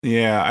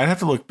 yeah, I'd have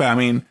to look back. I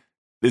mean,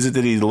 is it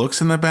that he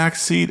looks in the back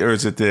seat, or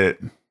is it that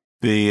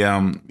the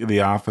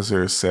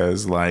officer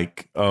says,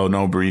 like, oh,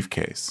 no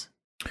briefcase?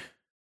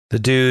 The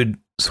dude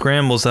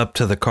scrambles up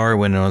to the car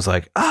window and is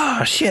like,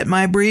 oh shit,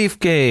 my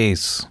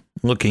briefcase,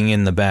 looking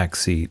in the back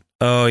seat.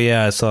 Oh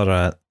yeah, I saw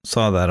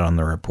that on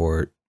the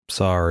report.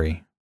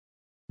 Sorry.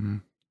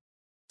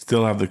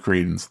 Still have the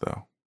credence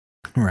though.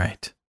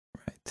 Right.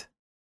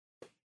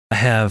 I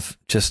have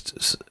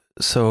just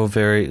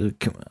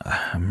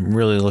I'm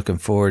really looking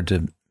forward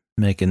to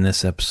making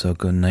this episode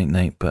go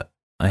night, but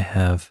I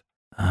have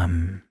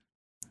one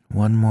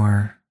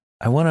more.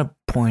 I want to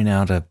point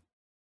out a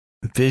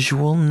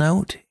visual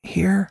note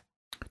here.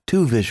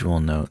 2 visual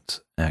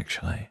notes,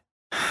 actually.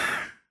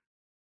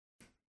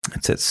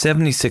 It's at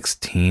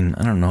 7016.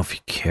 I don't know if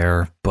you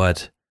care,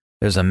 but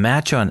there's a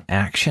match on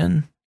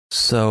action.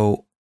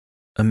 So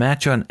a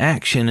match on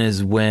action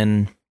is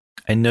when,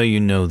 I know you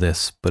know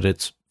this, but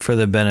it's for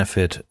the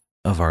benefit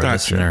of our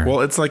listener.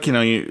 Well, it's like,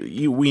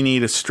 we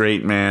need a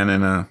straight man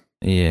and a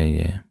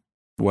yeah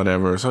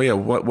whatever. So yeah,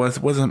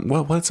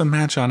 what's a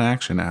match on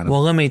action, Adam?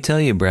 Well, let me tell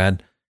you,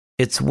 Brad.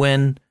 It's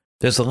when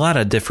there's a lot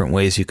of different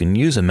ways you can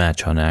use a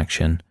match on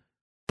action,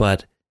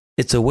 but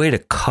it's a way to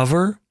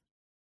cover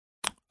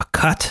a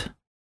cut,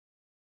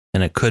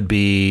 and it could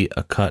be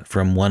a cut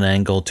from one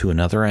angle to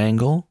another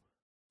angle,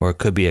 or it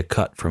could be a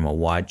cut from a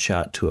wide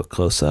shot to a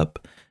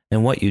close-up.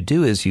 And what you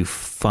do is you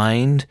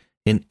find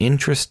an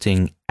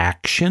interesting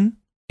action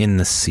in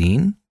the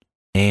scene,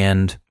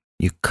 and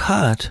you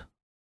cut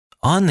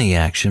on the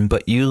action,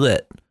 but you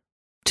let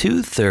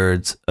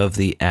 2/3 of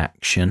the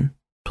action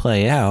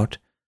play out,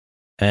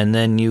 and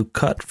then you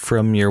cut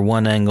from your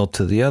one angle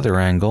to the other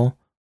angle,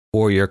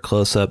 or your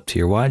close-up to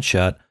your wide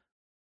shot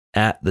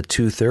at the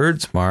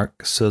 2/3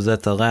 mark, so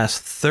that the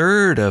last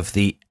third of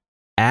the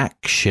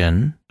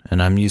action,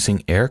 and I'm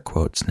using air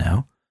quotes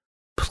now,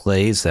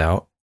 plays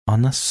out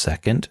on the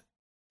second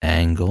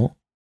angle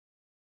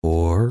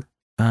or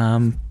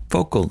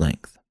focal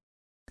length.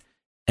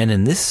 And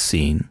in this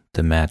scene,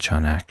 the match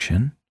on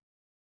action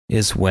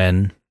is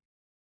when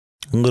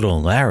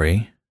little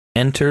Larry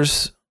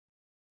enters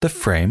the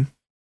frame.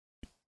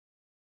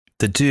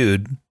 The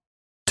dude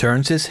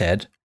turns his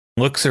head,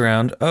 looks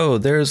around. Oh,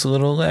 there's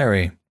little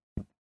Larry.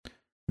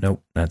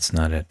 Nope, that's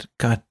not it.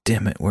 God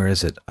damn it, where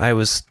is it? I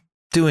was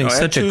doing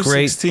such a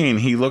great... 2:16,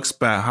 he looks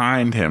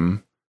behind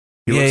him.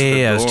 He looks at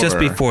the It was just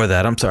door. before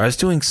that. I'm sorry. I was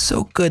doing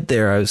so good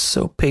there. I was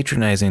so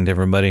patronizing to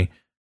everybody.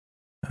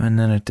 And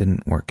then it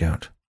didn't work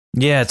out.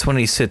 Yeah, it's when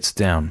he sits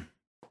down.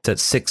 It's at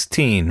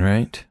 16,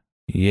 right?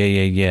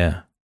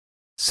 Yeah.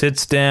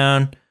 Sits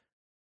down.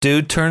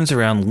 Dude turns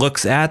around,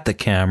 looks at the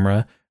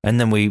camera, and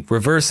then we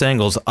reverse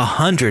angles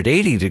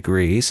 180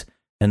 degrees,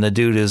 and the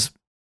dude is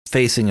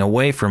facing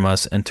away from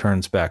us and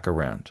turns back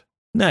around.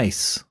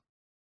 Nice.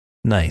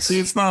 See,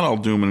 it's not all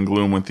doom and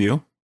gloom with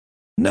you.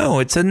 No,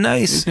 it's a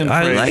nice... You can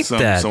I praise like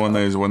that. So when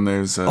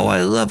there's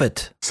I love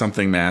it.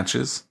 something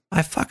matches.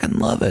 I fucking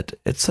love it.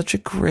 It's such a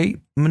great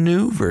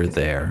maneuver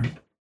there.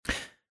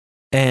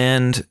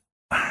 And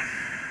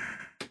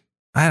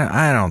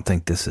I don't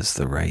think this is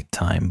the right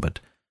time, but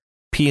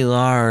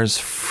Pilar's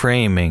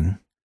framing.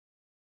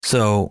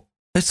 So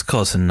it's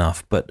close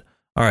enough, but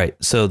all right.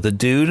 So the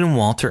dude and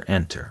Walter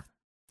enter.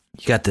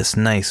 You got this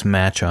nice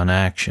match on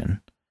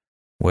action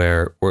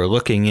where we're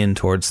looking in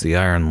towards the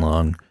iron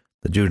lung.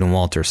 The dude and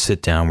Walter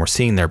sit down. We're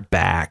seeing their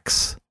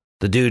backs.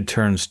 The dude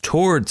turns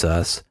towards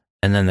us,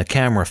 and then the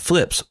camera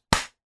flips.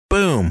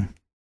 Boom.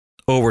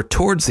 Over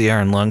towards the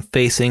iron lung,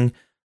 facing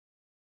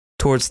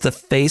towards the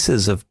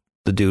faces of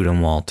the dude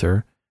and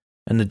Walter.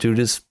 And the dude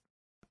is,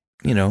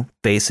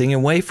 facing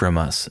away from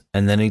us.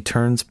 And then he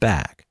turns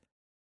back.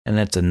 And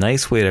that's a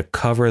nice way to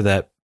cover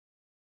that,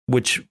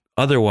 which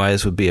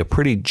otherwise would be a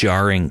pretty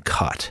jarring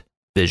cut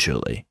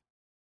visually.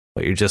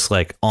 But you're just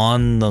like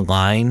on the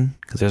line,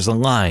 because there's a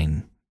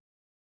line.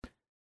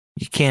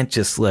 You can't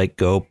just like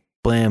go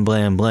blam,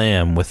 blam,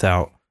 blam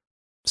without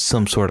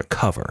some sort of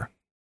cover.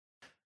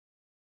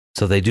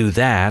 So they do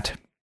that.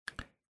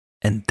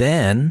 And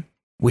then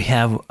we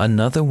have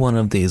another one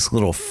of these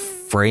little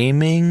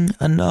framing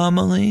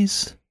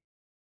anomalies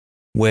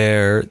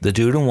where the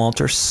dude and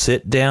Walter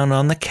sit down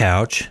on the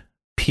couch.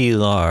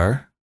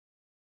 Pilar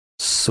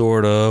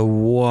sort of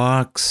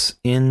walks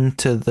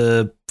into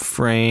the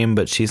frame,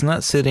 but she's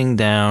not sitting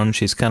down.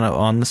 She's kind of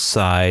on the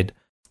side.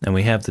 And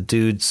we have the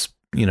dude's,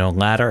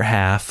 latter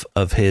half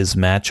of his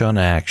match on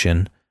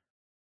action.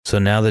 So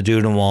now the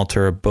dude and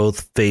Walter are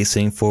both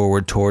facing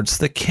forward towards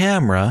the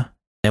camera.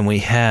 And we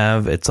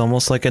have, it's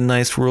almost like a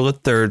nice rule of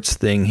thirds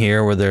thing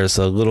here where there's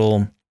a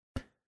little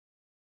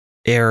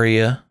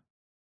area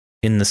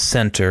in the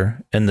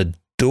center and the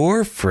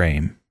door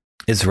frame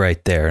is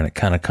right there. And it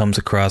kind of comes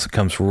across, it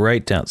comes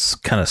right down,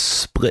 kind of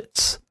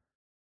splits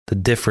the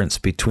difference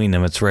between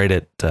them. It's right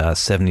at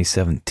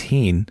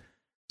 70-17.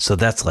 So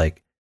that's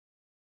like,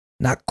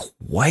 not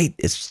quite.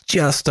 It's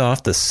just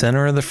off the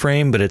center of the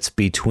frame, but it's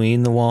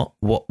between the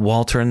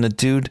Walter and the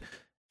dude.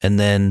 And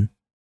then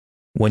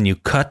when you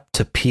cut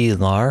to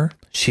Pilar,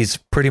 she's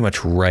pretty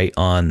much right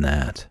on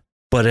that.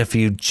 But if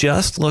you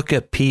just look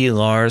at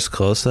Pilar's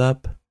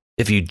close-up,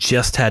 if you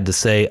just had to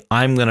say,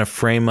 I'm going to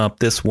frame up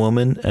this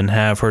woman and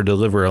have her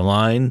deliver a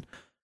line,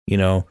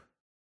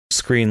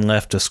 screen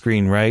left to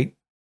screen right,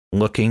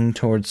 looking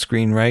towards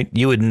screen right,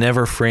 you would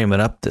never frame it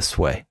up this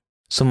way.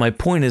 So my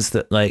point is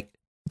that,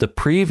 the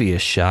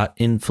previous shot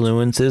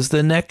influences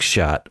the next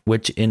shot,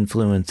 which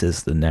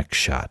influences the next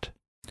shot.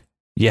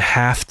 You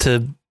have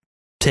to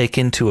take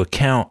into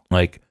account,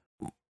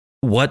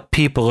 what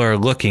people are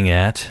looking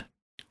at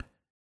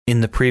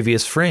in the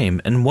previous frame.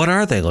 And what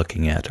are they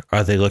looking at?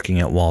 Are they looking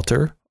at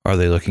Walter? Are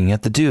they looking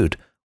at the dude?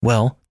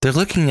 Well, they're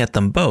looking at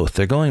them both.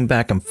 They're going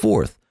back and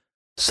forth.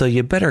 So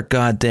you better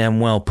goddamn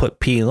well put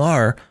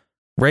Pilar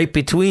right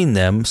between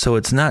them so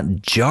it's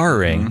not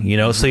jarring,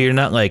 so you're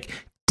not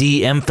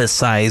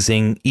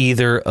de-emphasizing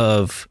either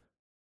of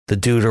the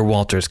dude or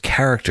Walter's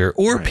character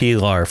or right.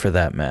 Pilar for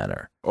that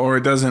matter. Or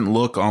it doesn't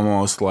look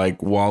almost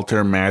like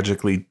Walter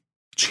magically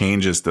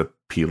changes to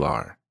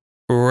Pilar.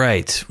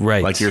 Right.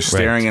 Like you're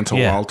staring into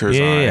Walter's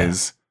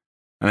eyes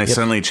and they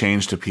suddenly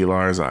change to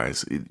Pilar's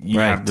eyes. You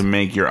have to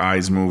make your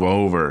eyes move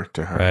over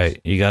to her. Right.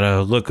 You got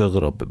to look a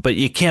little bit, but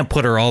you can't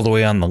put her all the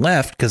way on the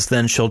left because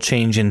then she'll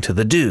change into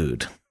the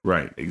dude.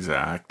 Right.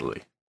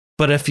 Exactly.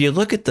 But if you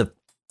look at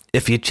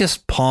if you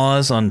just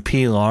pause on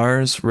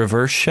Pilar's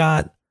reverse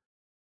shot,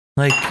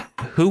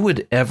 who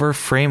would ever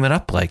frame it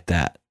up like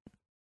that?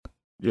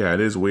 Yeah, it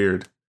is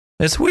weird.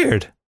 It's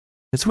weird.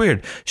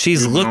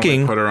 She's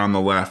looking. Put her on the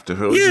left if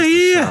it was just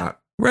a shot.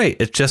 Right.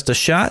 It's just a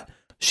shot.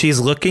 She's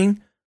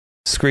looking.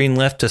 Screen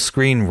left to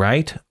screen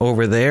right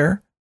over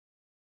there.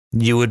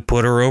 You would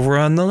put her over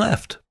on the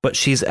left. But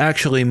she's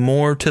actually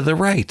more to the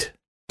right.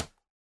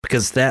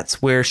 Because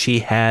that's where she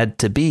had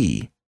to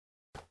be.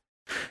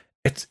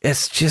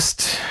 It's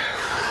just,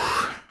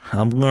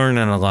 I'm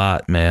learning a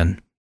lot,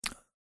 man.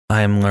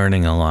 I'm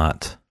learning a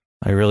lot.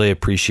 I really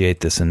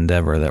appreciate this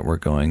endeavor that we're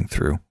going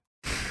through.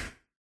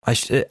 I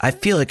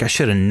feel like I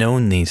should have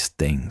known these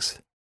things.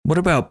 What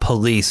about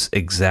police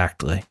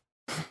exactly?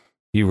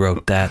 You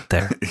wrote that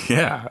there.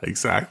 Yeah,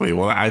 exactly.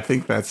 Well, I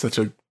think that's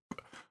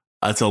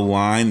a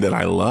line that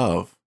I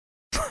love.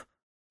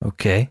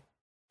 Okay.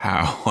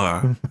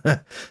 How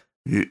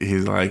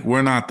he's like,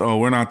 we're not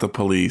the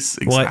police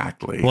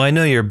exactly. Well, I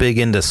know you're big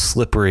into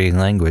slippery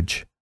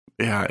language.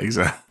 Yeah,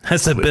 exactly.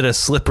 That's a bit of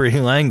slippery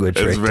language.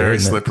 It's right very there,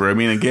 isn't it? slippery. I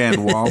mean,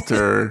 again,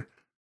 Walter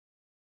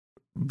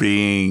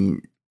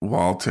being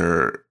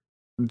Walter,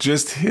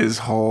 just his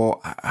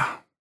whole,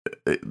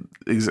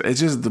 it's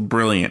just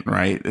brilliant,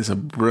 right? It's a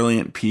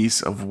brilliant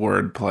piece of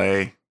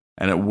wordplay,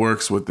 and it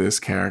works with this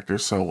character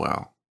so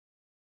well.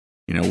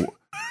 You know,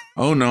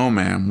 oh no,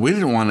 ma'am, we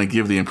didn't want to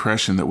give the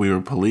impression that we were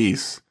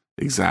police.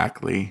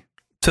 Exactly.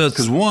 So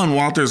Because one,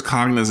 Walter's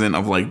cognizant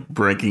of like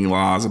breaking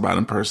laws about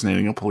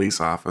impersonating a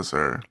police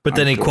officer. but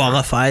then I'm he sure.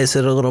 qualifies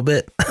it a little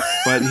bit.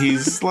 But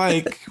he's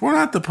like, we're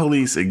not the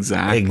police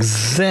exactly.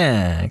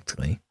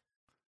 Exactly.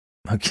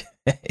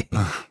 Okay.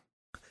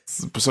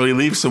 So he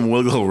leaves some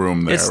wiggle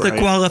room there. It's the right?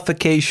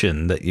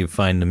 qualification that you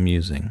find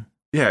amusing.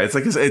 Yeah, it's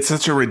like it's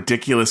such a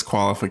ridiculous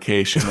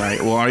qualification, right?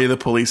 Well, are you the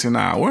police or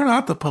not? We're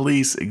not the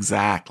police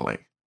exactly.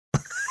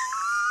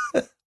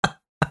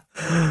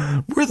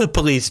 We're the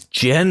police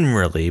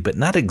generally, but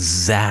not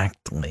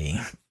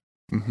exactly.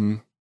 Mm-hmm.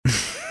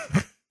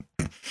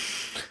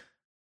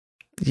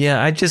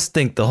 Yeah, I just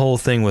think the whole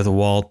thing with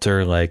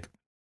Walter, like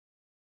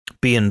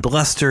being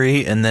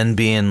blustery and then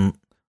being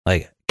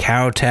like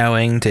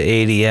kowtowing to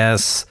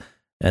ADS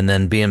and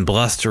then being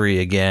blustery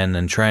again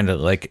and trying to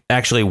like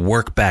actually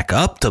work back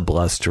up to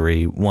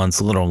blustery once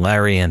little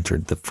Larry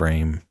entered the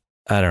frame.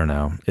 I don't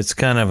know. It's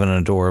kind of an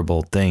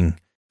adorable thing.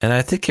 And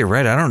I think you're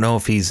right. I don't know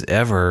if he's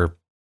ever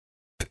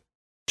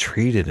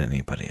treated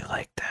anybody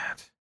like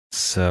that.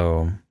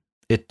 So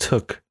it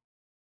took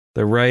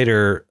the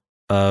writer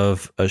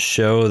of a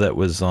show that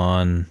was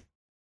on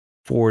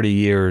 40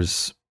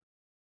 years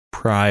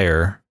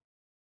prior,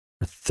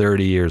 or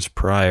 30 years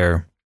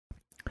prior,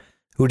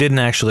 who didn't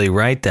actually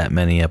write that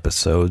many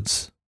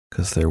episodes,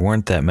 because there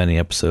weren't that many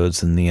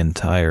episodes in the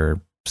entire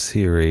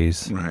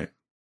series. Right.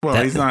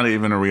 Well, he's not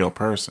even a real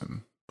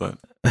person, but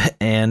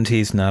and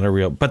he's not a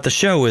real, but the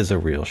show is a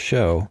real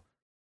show.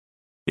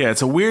 yeah,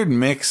 it's a weird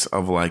mix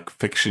of like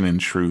fiction and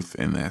truth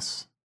in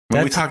this.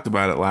 We talked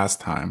about it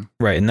last time.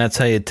 Right, and that's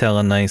how you tell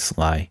a nice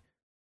lie.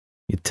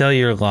 You tell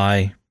your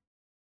lie,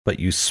 but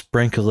you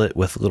sprinkle it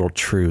with little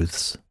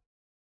truths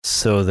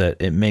so that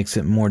it makes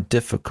it more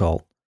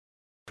difficult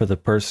for the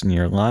person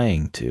you're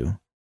lying to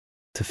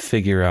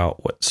figure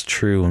out what's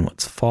true and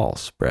what's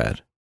false,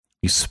 Brad.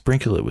 You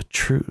sprinkle it with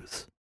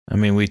truth. I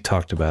mean, we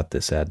talked about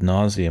this ad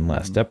nauseum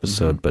last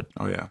episode, but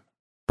Oh, yeah.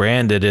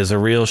 Branded is a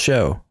real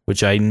show,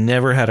 which I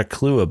never had a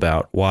clue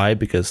about. Why?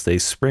 Because they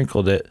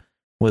sprinkled it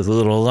with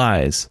little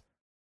lies.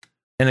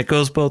 And it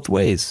goes both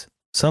ways.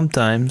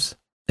 Sometimes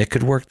it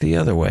could work the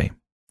other way.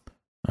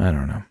 I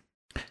don't know.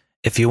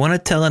 If you want to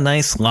tell a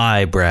nice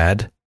lie,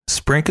 Brad,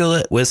 sprinkle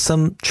it with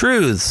some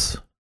truths.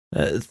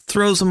 It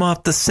throws them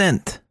off the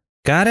scent.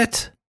 Got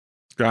it?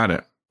 Got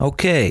it.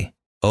 Okay.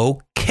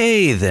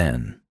 Okay,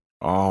 then.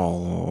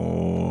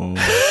 Oh.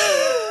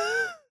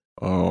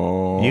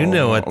 Oh. You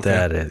know what okay.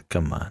 that is.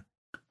 Come on.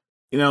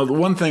 You know, the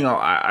one thing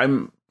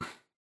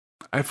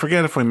I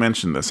forget if we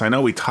mentioned this. I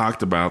know we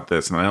talked about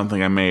this, and I don't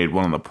think I made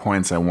one of the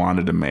points I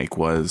wanted to make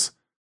was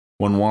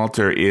when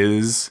Walter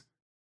is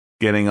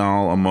getting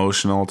all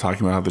emotional,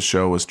 talking about how the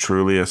show was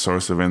truly a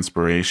source of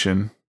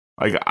inspiration.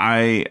 Like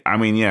I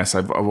mean, yes,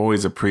 I've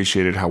always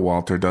appreciated how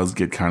Walter does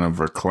get kind of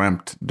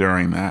verklempt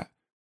during that.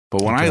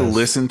 But when I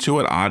listen to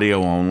it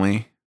audio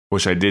only,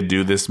 which I did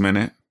do this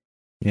minute.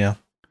 Yeah.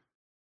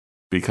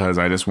 Because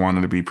I just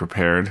wanted to be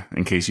prepared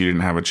in case you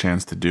didn't have a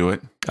chance to do it.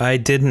 I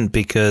didn't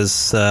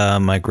because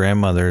my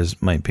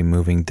grandmother's might be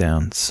moving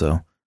down,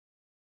 so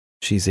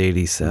she's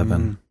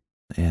 87,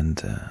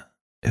 and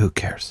who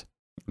cares?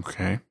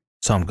 Okay.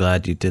 So I'm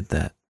glad you did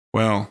that.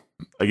 Well,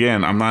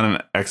 again, I'm not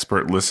an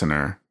expert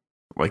listener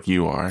like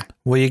you are.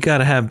 Well, you got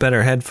to have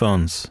better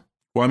headphones.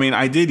 Well, I mean,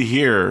 I did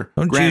hear.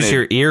 Don't use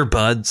your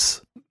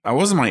earbuds. I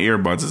wasn't my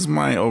earbuds. This is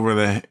my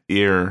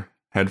over-the-ear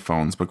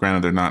headphones, but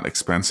granted, they're not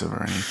expensive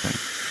or anything.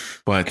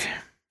 But,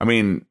 I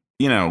mean,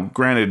 you know,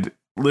 granted,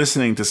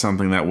 listening to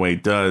something that way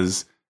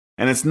does,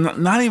 and it's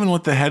not even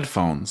with the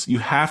headphones. You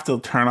have to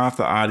turn off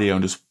the audio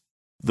and just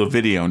the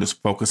video and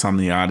just focus on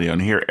the audio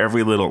and hear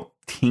every little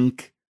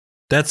tink.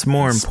 That's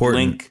more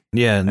important.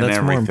 Yeah,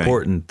 that's more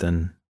important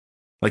than...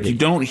 Like, you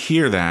don't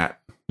hear that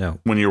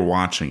when you're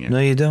watching it. No,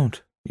 you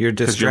don't. You're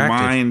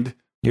distracted.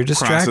 Your mind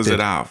crosses it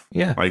off.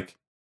 Yeah. Like,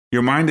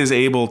 your mind is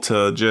able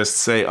to just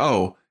say,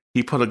 oh,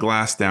 he put a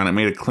glass down. It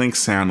made a clink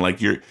sound. Like,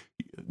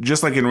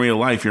 just like in real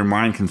life, your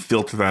mind can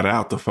filter that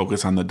out to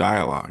focus on the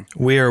dialogue.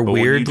 We are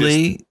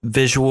weirdly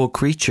visual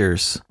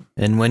creatures.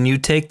 And when you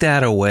take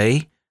that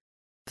away,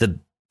 the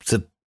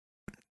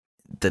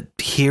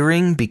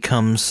hearing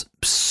becomes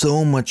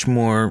so much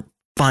more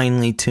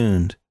finely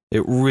tuned.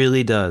 It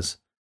really does.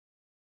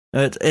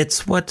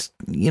 It's what,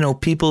 you know,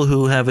 people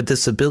who have a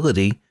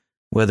disability,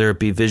 whether it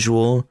be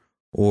visual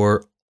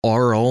or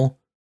oral,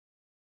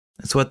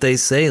 it's what they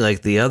say,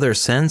 like the other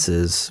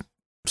senses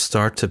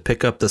start to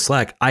pick up the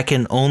slack. I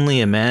can only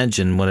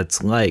imagine what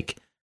it's like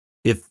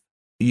if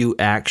you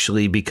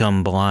actually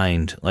become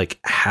blind, like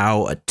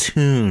how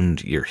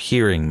attuned your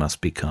hearing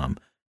must become.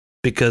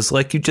 Because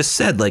like you just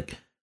said, like,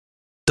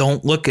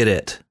 don't look at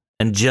it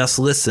and just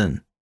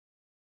listen.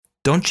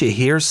 Don't you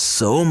hear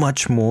so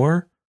much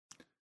more?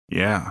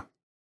 Yeah.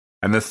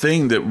 And the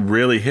thing that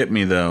really hit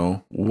me,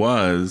 though,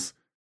 was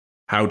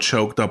how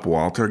choked up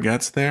Walter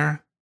gets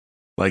there.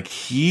 Like,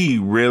 he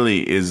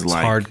really is It's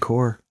like...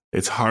 hardcore.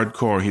 It's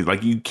hardcore. He's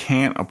like, you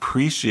can't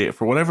appreciate...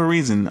 For whatever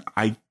reason,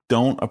 I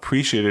don't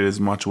appreciate it as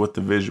much with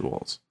the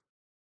visuals.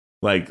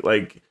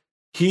 Like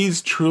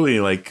he's truly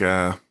like...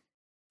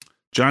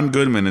 John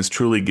Goodman is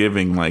truly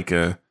giving like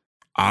a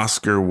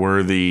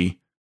Oscar-worthy,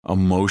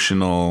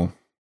 emotional...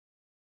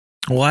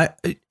 Well,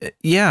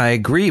 I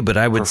agree, but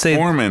I would say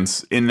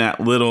performance in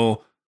that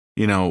little,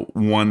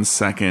 1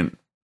 second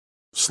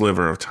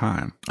sliver of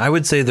time. I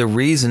would say the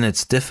reason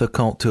it's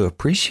difficult to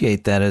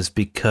appreciate that is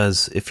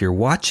because if you're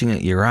watching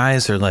it, your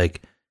eyes are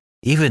like,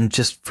 even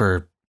just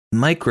for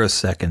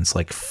microseconds,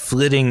 like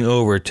flitting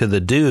over to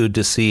the dude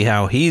to see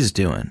how he's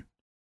doing.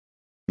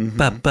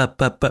 Mm-hmm.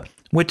 But,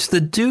 which the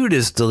dude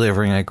is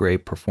delivering a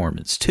great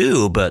performance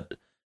too, but,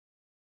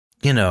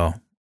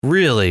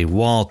 really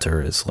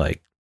Walter is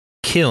like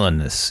killing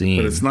this scene.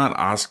 But it's not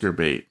Oscar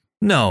bait.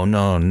 No.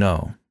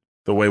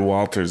 The way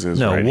Walter's is.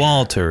 No, right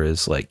Walter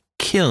is like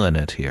killing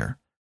it here.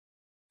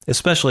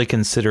 Especially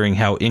considering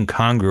how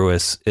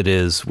incongruous it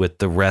is with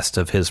the rest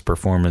of his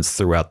performance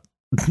throughout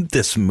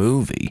this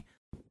movie.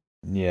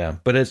 Yeah,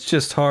 but it's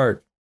just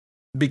hard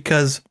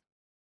because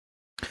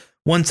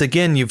once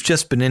again, you've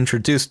just been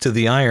introduced to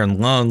the Iron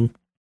Lung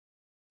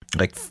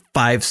like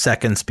 5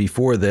 seconds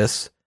before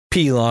this.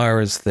 Pilar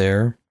is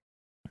there.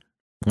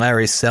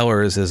 Larry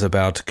Sellers is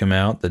about to come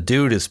out. The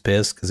dude is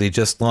pissed because he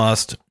just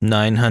lost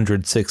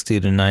 $960,000 to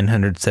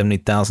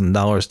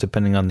 $970,000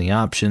 depending on the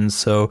options.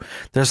 So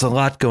there's a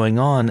lot going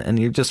on and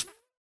you're just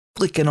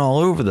flicking all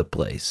over the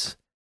place.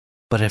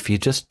 But if you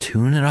just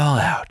tune it all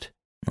out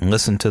and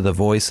listen to the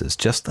voices,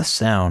 just the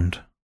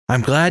sound.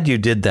 I'm glad you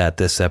did that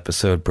this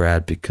episode,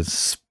 Brad,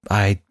 because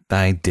I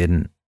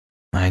didn't.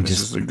 This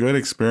is a good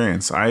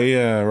experience.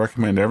 I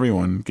recommend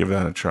everyone give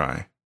that a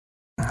try.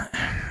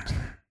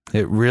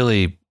 It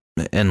really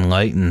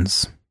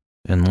enlightens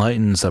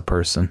a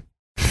person.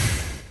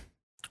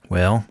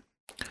 Well,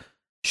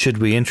 should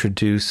we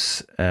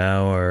introduce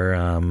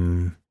our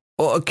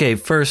okay,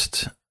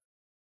 first,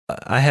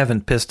 I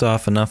haven't pissed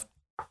off enough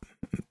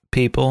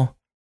people.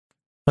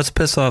 Let's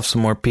piss off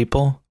some more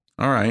people.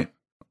 All right.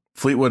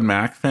 Fleetwood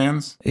Mac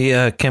fans?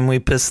 Yeah, can we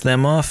piss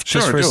them off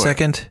just Sure, for a do it.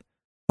 second?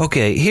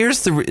 Okay,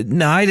 here's the...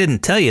 No, I didn't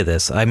tell you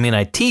this. I mean,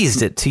 I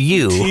teased it to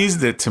you.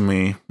 Teased it to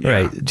me. Yeah.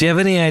 Right. Do you have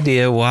any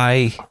idea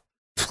why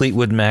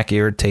Fleetwood Mac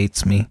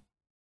irritates me?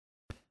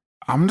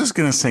 I'm just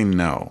going to say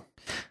no.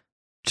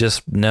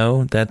 Just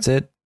no, that's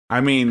it?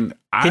 I mean,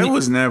 I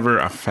was never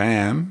a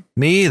fan.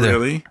 Me either.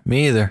 Really?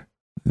 Me either.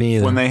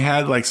 When they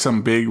had like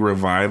some big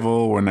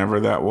revival, whenever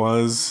that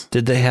was.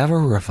 Did they have a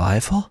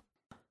revival?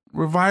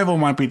 Revival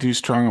might be too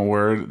strong a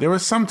word. There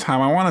was some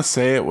time, I want to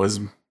say it was...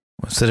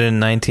 Was it in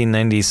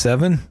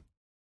 1997?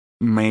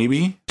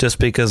 Maybe. Just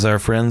because our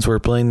friends were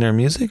playing their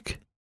music?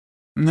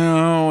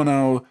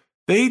 No.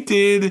 They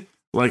did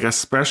like a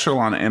special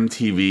on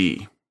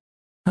MTV.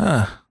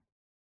 Huh.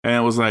 And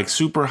it was like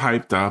super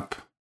hyped up.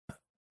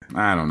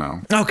 I don't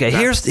know. Okay,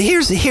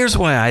 here's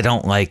why I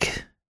don't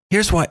like.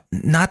 Here's why,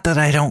 not that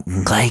I don't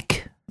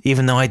like,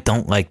 even though I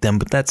don't like them,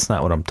 but that's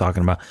not what I'm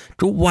talking about.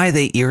 Why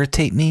they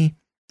irritate me?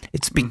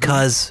 It's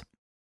because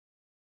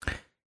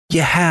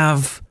you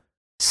have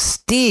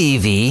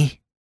Stevie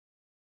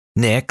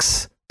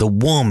Nicks, the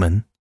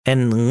woman,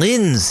 and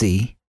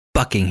Lindsay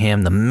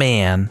Buckingham, the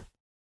man,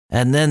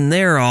 and then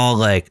they're all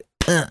like,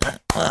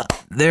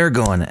 they're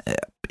going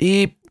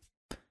beep.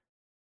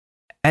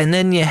 And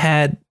then you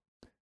had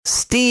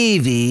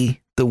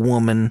Stevie, the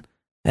woman,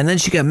 and then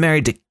she got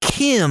married to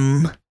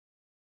Kim.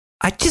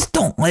 I just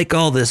don't like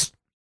all this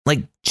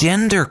like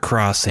gender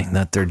crossing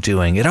that they're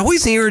doing. It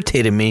always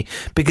irritated me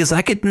because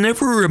I could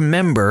never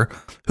remember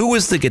who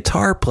was the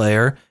guitar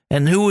player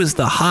and who was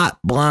the hot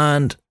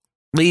blonde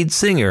lead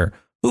singer.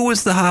 Who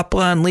was the hot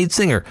blonde lead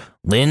singer?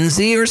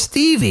 Lindsay or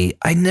Stevie?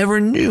 I never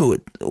knew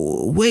it.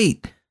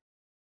 Wait.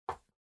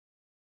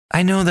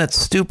 I know that's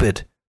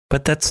stupid,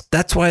 but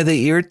that's why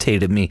they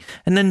irritated me.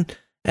 And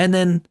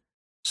then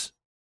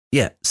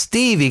yeah,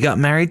 Stevie got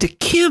married to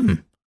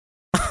Kim.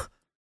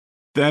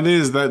 That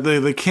is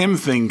the Kim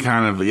thing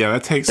kind of, yeah,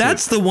 that takes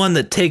That's the one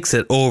that takes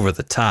it over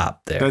the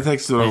top there. That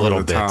takes it over little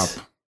the bit. top.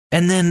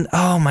 And then,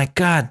 oh my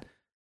God,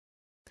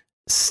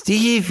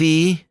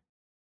 Stevie,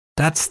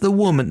 that's the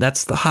woman,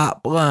 that's the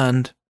hot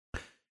blonde.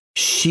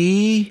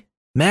 She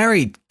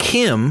married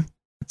Kim,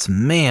 it's a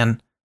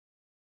man,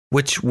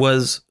 which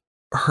was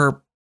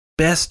her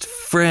best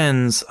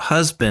friend's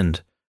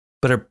husband,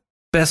 but her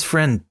best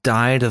friend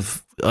died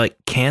of like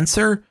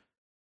cancer,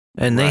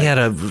 and they had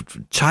a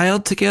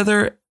child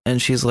together. And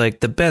she's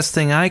like, the best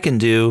thing I can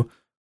do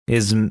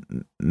is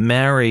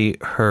marry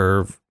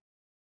her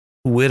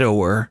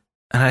widower.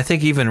 And I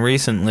think even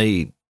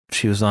recently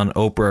she was on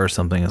Oprah or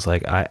something. It's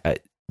like, I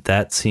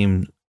that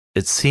seemed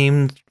it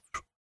seemed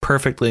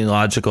perfectly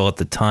logical at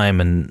the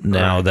time, and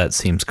now that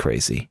seems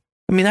crazy.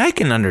 I mean, I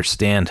can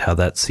understand how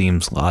that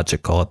seems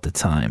logical at the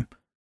time,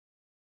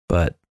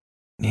 but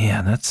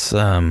yeah, that's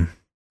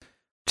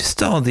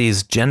just all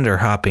these gender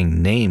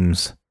hopping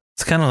names.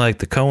 It's kind of like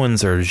the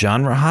Coens are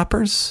genre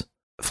hoppers.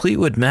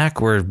 Fleetwood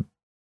Mac were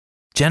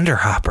gender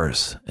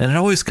hoppers, and it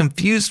always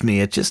confused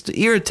me. It just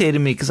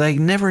irritated me because I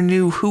never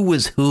knew who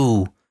was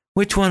who.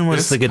 Which one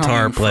was the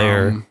guitar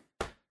player?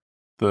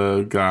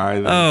 The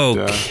guy that...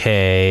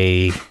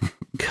 Okay.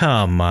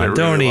 Come on. really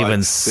Don't even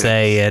likes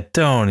say Styx. it.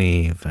 Don't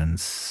even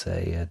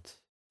say it.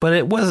 But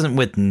it wasn't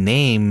with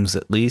names,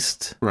 at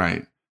least.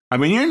 Right. I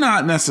mean, you're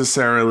not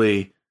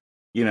necessarily,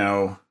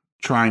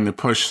 trying to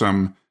push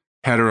some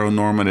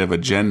heteronormative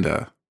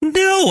agenda.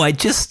 No, I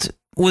just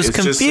was It's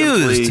just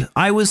confused. simply-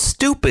 I was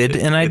stupid,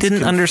 and I it's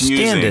didn't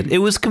understand it. confusing. It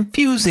was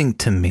confusing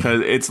to me.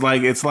 Because it's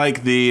like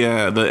the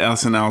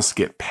SNL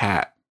skit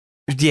Pat.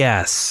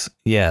 Yes,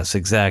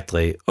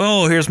 exactly.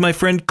 Oh, here's my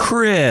friend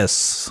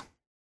Chris.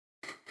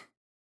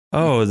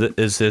 Oh,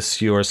 is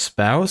this your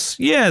spouse?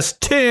 Yes,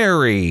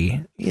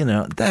 Terry.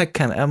 That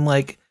kind of, I'm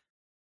like,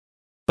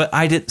 but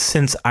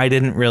since I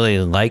didn't really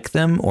like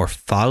them or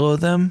follow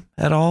them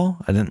at all.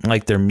 I didn't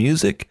like their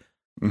music.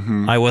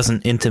 Mm-hmm. I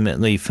wasn't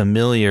intimately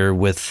familiar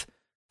with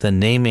the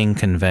naming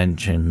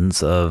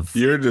conventions of.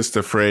 You're just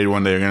afraid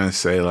one day you're going to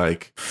say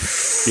like,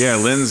 yeah,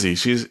 Lindsay,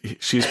 she's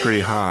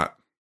pretty hot.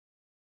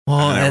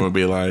 Well, And I would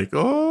be like,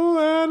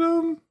 oh,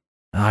 Adam.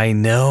 I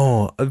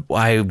know.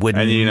 I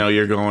wouldn't. And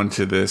you're going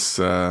to this,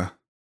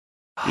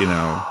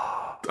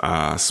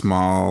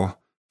 small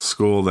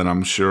school that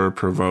I'm sure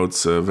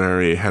promotes a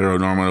very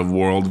heteronormative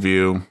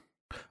worldview.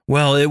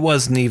 Well, it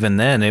wasn't even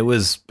then. It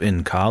was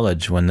in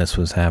college when this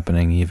was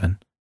happening, even.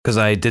 Because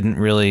I didn't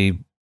really,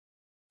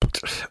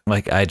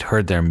 I'd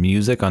heard their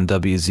music on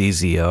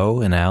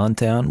WZZO in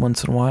Allentown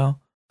once in a while,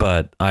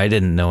 but I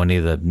didn't know any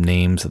of the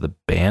names of the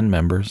band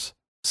members.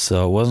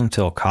 So it wasn't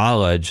until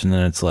college, and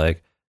then it's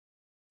like,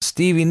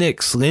 Stevie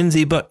Nicks,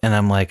 Lindsay and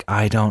I'm like,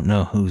 I don't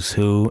know who's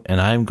who,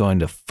 and I'm going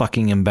to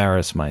fucking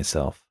embarrass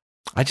myself.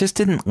 I just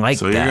didn't like that.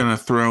 So you're going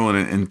to throw an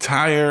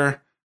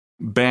entire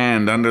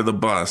band under the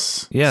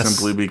bus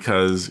simply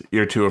because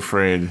you're too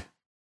afraid.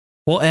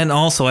 Well, and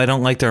also I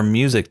don't like their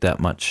music that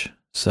much.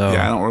 So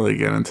yeah, I don't really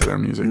get into their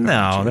music.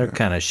 No, they're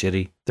kind of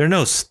shitty. They're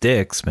no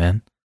Styx,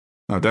 man.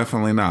 No,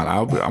 definitely not.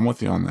 I'm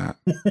with you on that.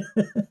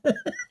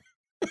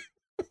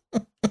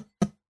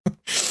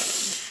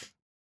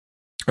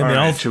 I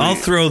mean, I'll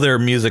throw their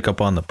music up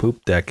on the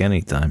poop deck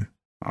anytime.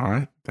 All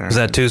right. Was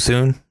that too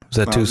soon?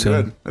 Too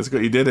soon? Good. That's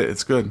good. You did it.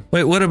 It's good.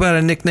 Wait, what about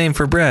a nickname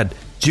for Brad?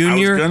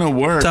 Junior I was going to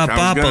work. I was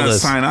going to Topopoulos.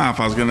 sign off.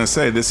 I was going to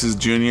say, this is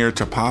Junior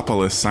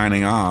Topopoulos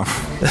signing off.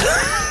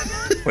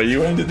 But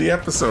you ended the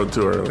episode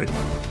too early.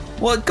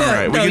 Well, go All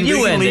right, ahead. we No, can- you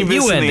we can end leave it. this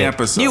You in end the it.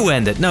 episode. You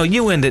end it. No,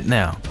 you end it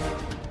now.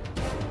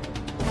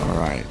 All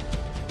right.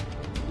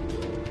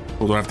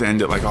 Well, do I have to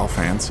end it like all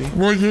fancy?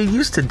 Well, you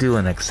used to do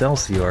an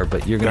Excelsior,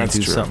 but you're going That's to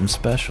do true. something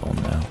special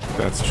now.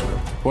 That's true.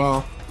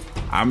 Well,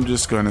 I'm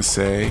just going to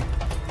say,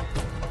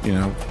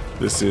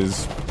 this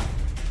is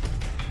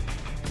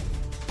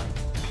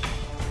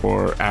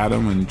for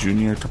Adam and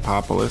Junior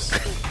Topopoulos.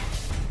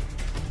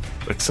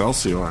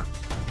 Excelsior.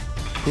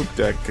 Poop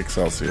deck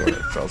Excelsior.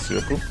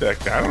 Excelsior poop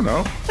deck. I don't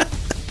know.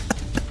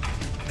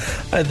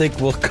 I think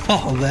we'll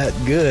call that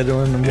good,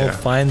 and we'll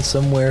find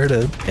somewhere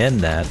to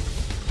end that.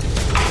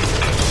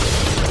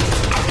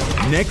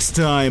 Next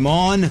time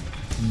on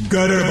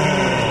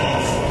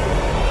Gutterball.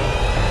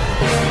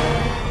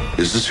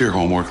 Is this your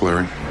homework,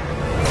 Larry?